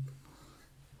town.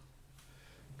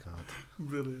 God.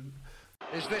 Brilliant.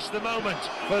 Is this the moment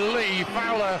for Lee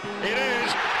Fowler? It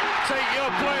is. Take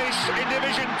your place in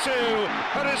Division 2,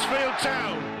 Huddersfield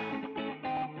Town.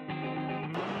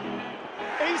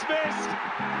 He's missed.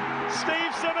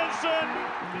 Steve Simonson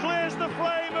clears the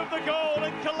flame of the goal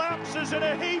and collapses in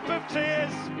a heap of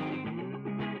tears.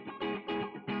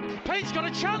 Pate's got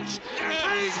a chance.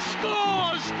 Pate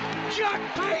scores! Jack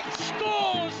Pate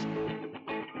scores!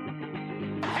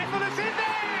 Heffer's in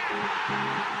there!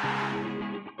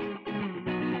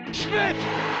 Smith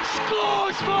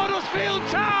scores for Huddersfield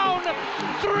Town!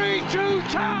 3-2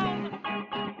 Town!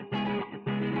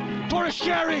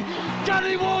 Forestieri,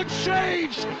 Danny Ward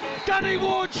saves! Danny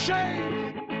Ward saves!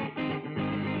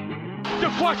 De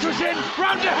Quattro's in,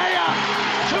 round De Gea!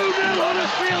 2-0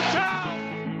 Huddersfield Town!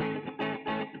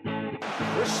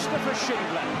 Christopher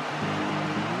Schindler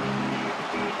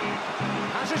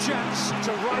has a chance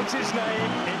to write his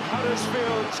name in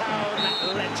Huddersfield Town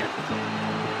legend.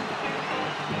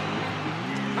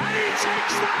 And he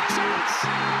takes that chance!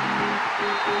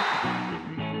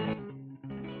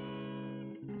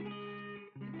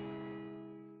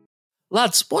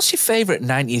 Lads, what's your favourite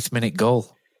 90th minute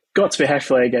goal? Got to be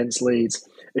Hefele against Leeds.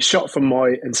 A shot from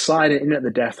Moy and sliding in at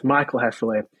the death, Michael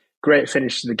Hefele. Great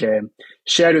finish to the game.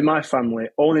 Shared with my family,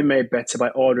 only made better by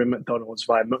ordering McDonald's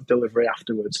via McDelivery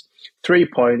afterwards. 3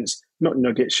 points,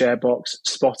 McNugget share box,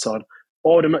 spot on.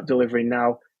 Order McDelivery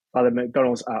now by the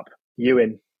McDonald's app. You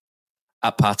in.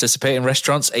 At participating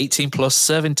restaurants, 18 plus,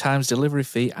 serving times, delivery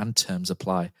fee and terms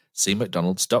apply. See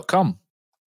mcdonalds.com.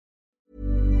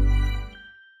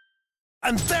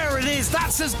 And there it is,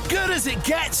 that's as good as it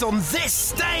gets on this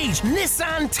stage.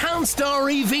 Nissan Townstar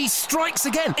EV strikes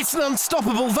again. It's an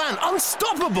unstoppable van,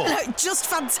 unstoppable. Just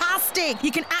fantastic.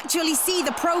 You can actually see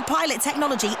the Pro Pilot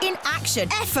technology in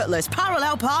action. Effortless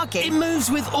parallel parking. It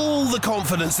moves with all the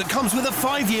confidence that comes with a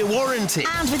 5-year warranty.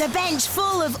 And with a bench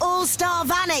full of all-star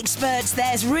van experts,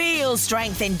 there's real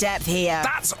strength in depth here.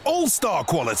 That's all-star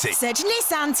quality. Search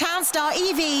Nissan Townstar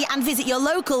EV and visit your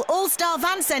local all-star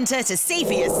van centre to see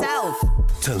for yourself.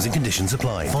 Terms and conditions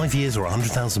apply. 5 years or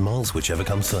 100,000 miles, whichever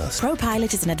comes first. Pro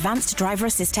Pilot is an advanced driver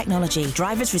assist technology.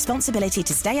 Driver's responsibility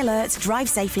to stay alert, drive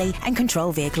safely and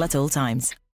control vehicle at all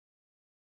times.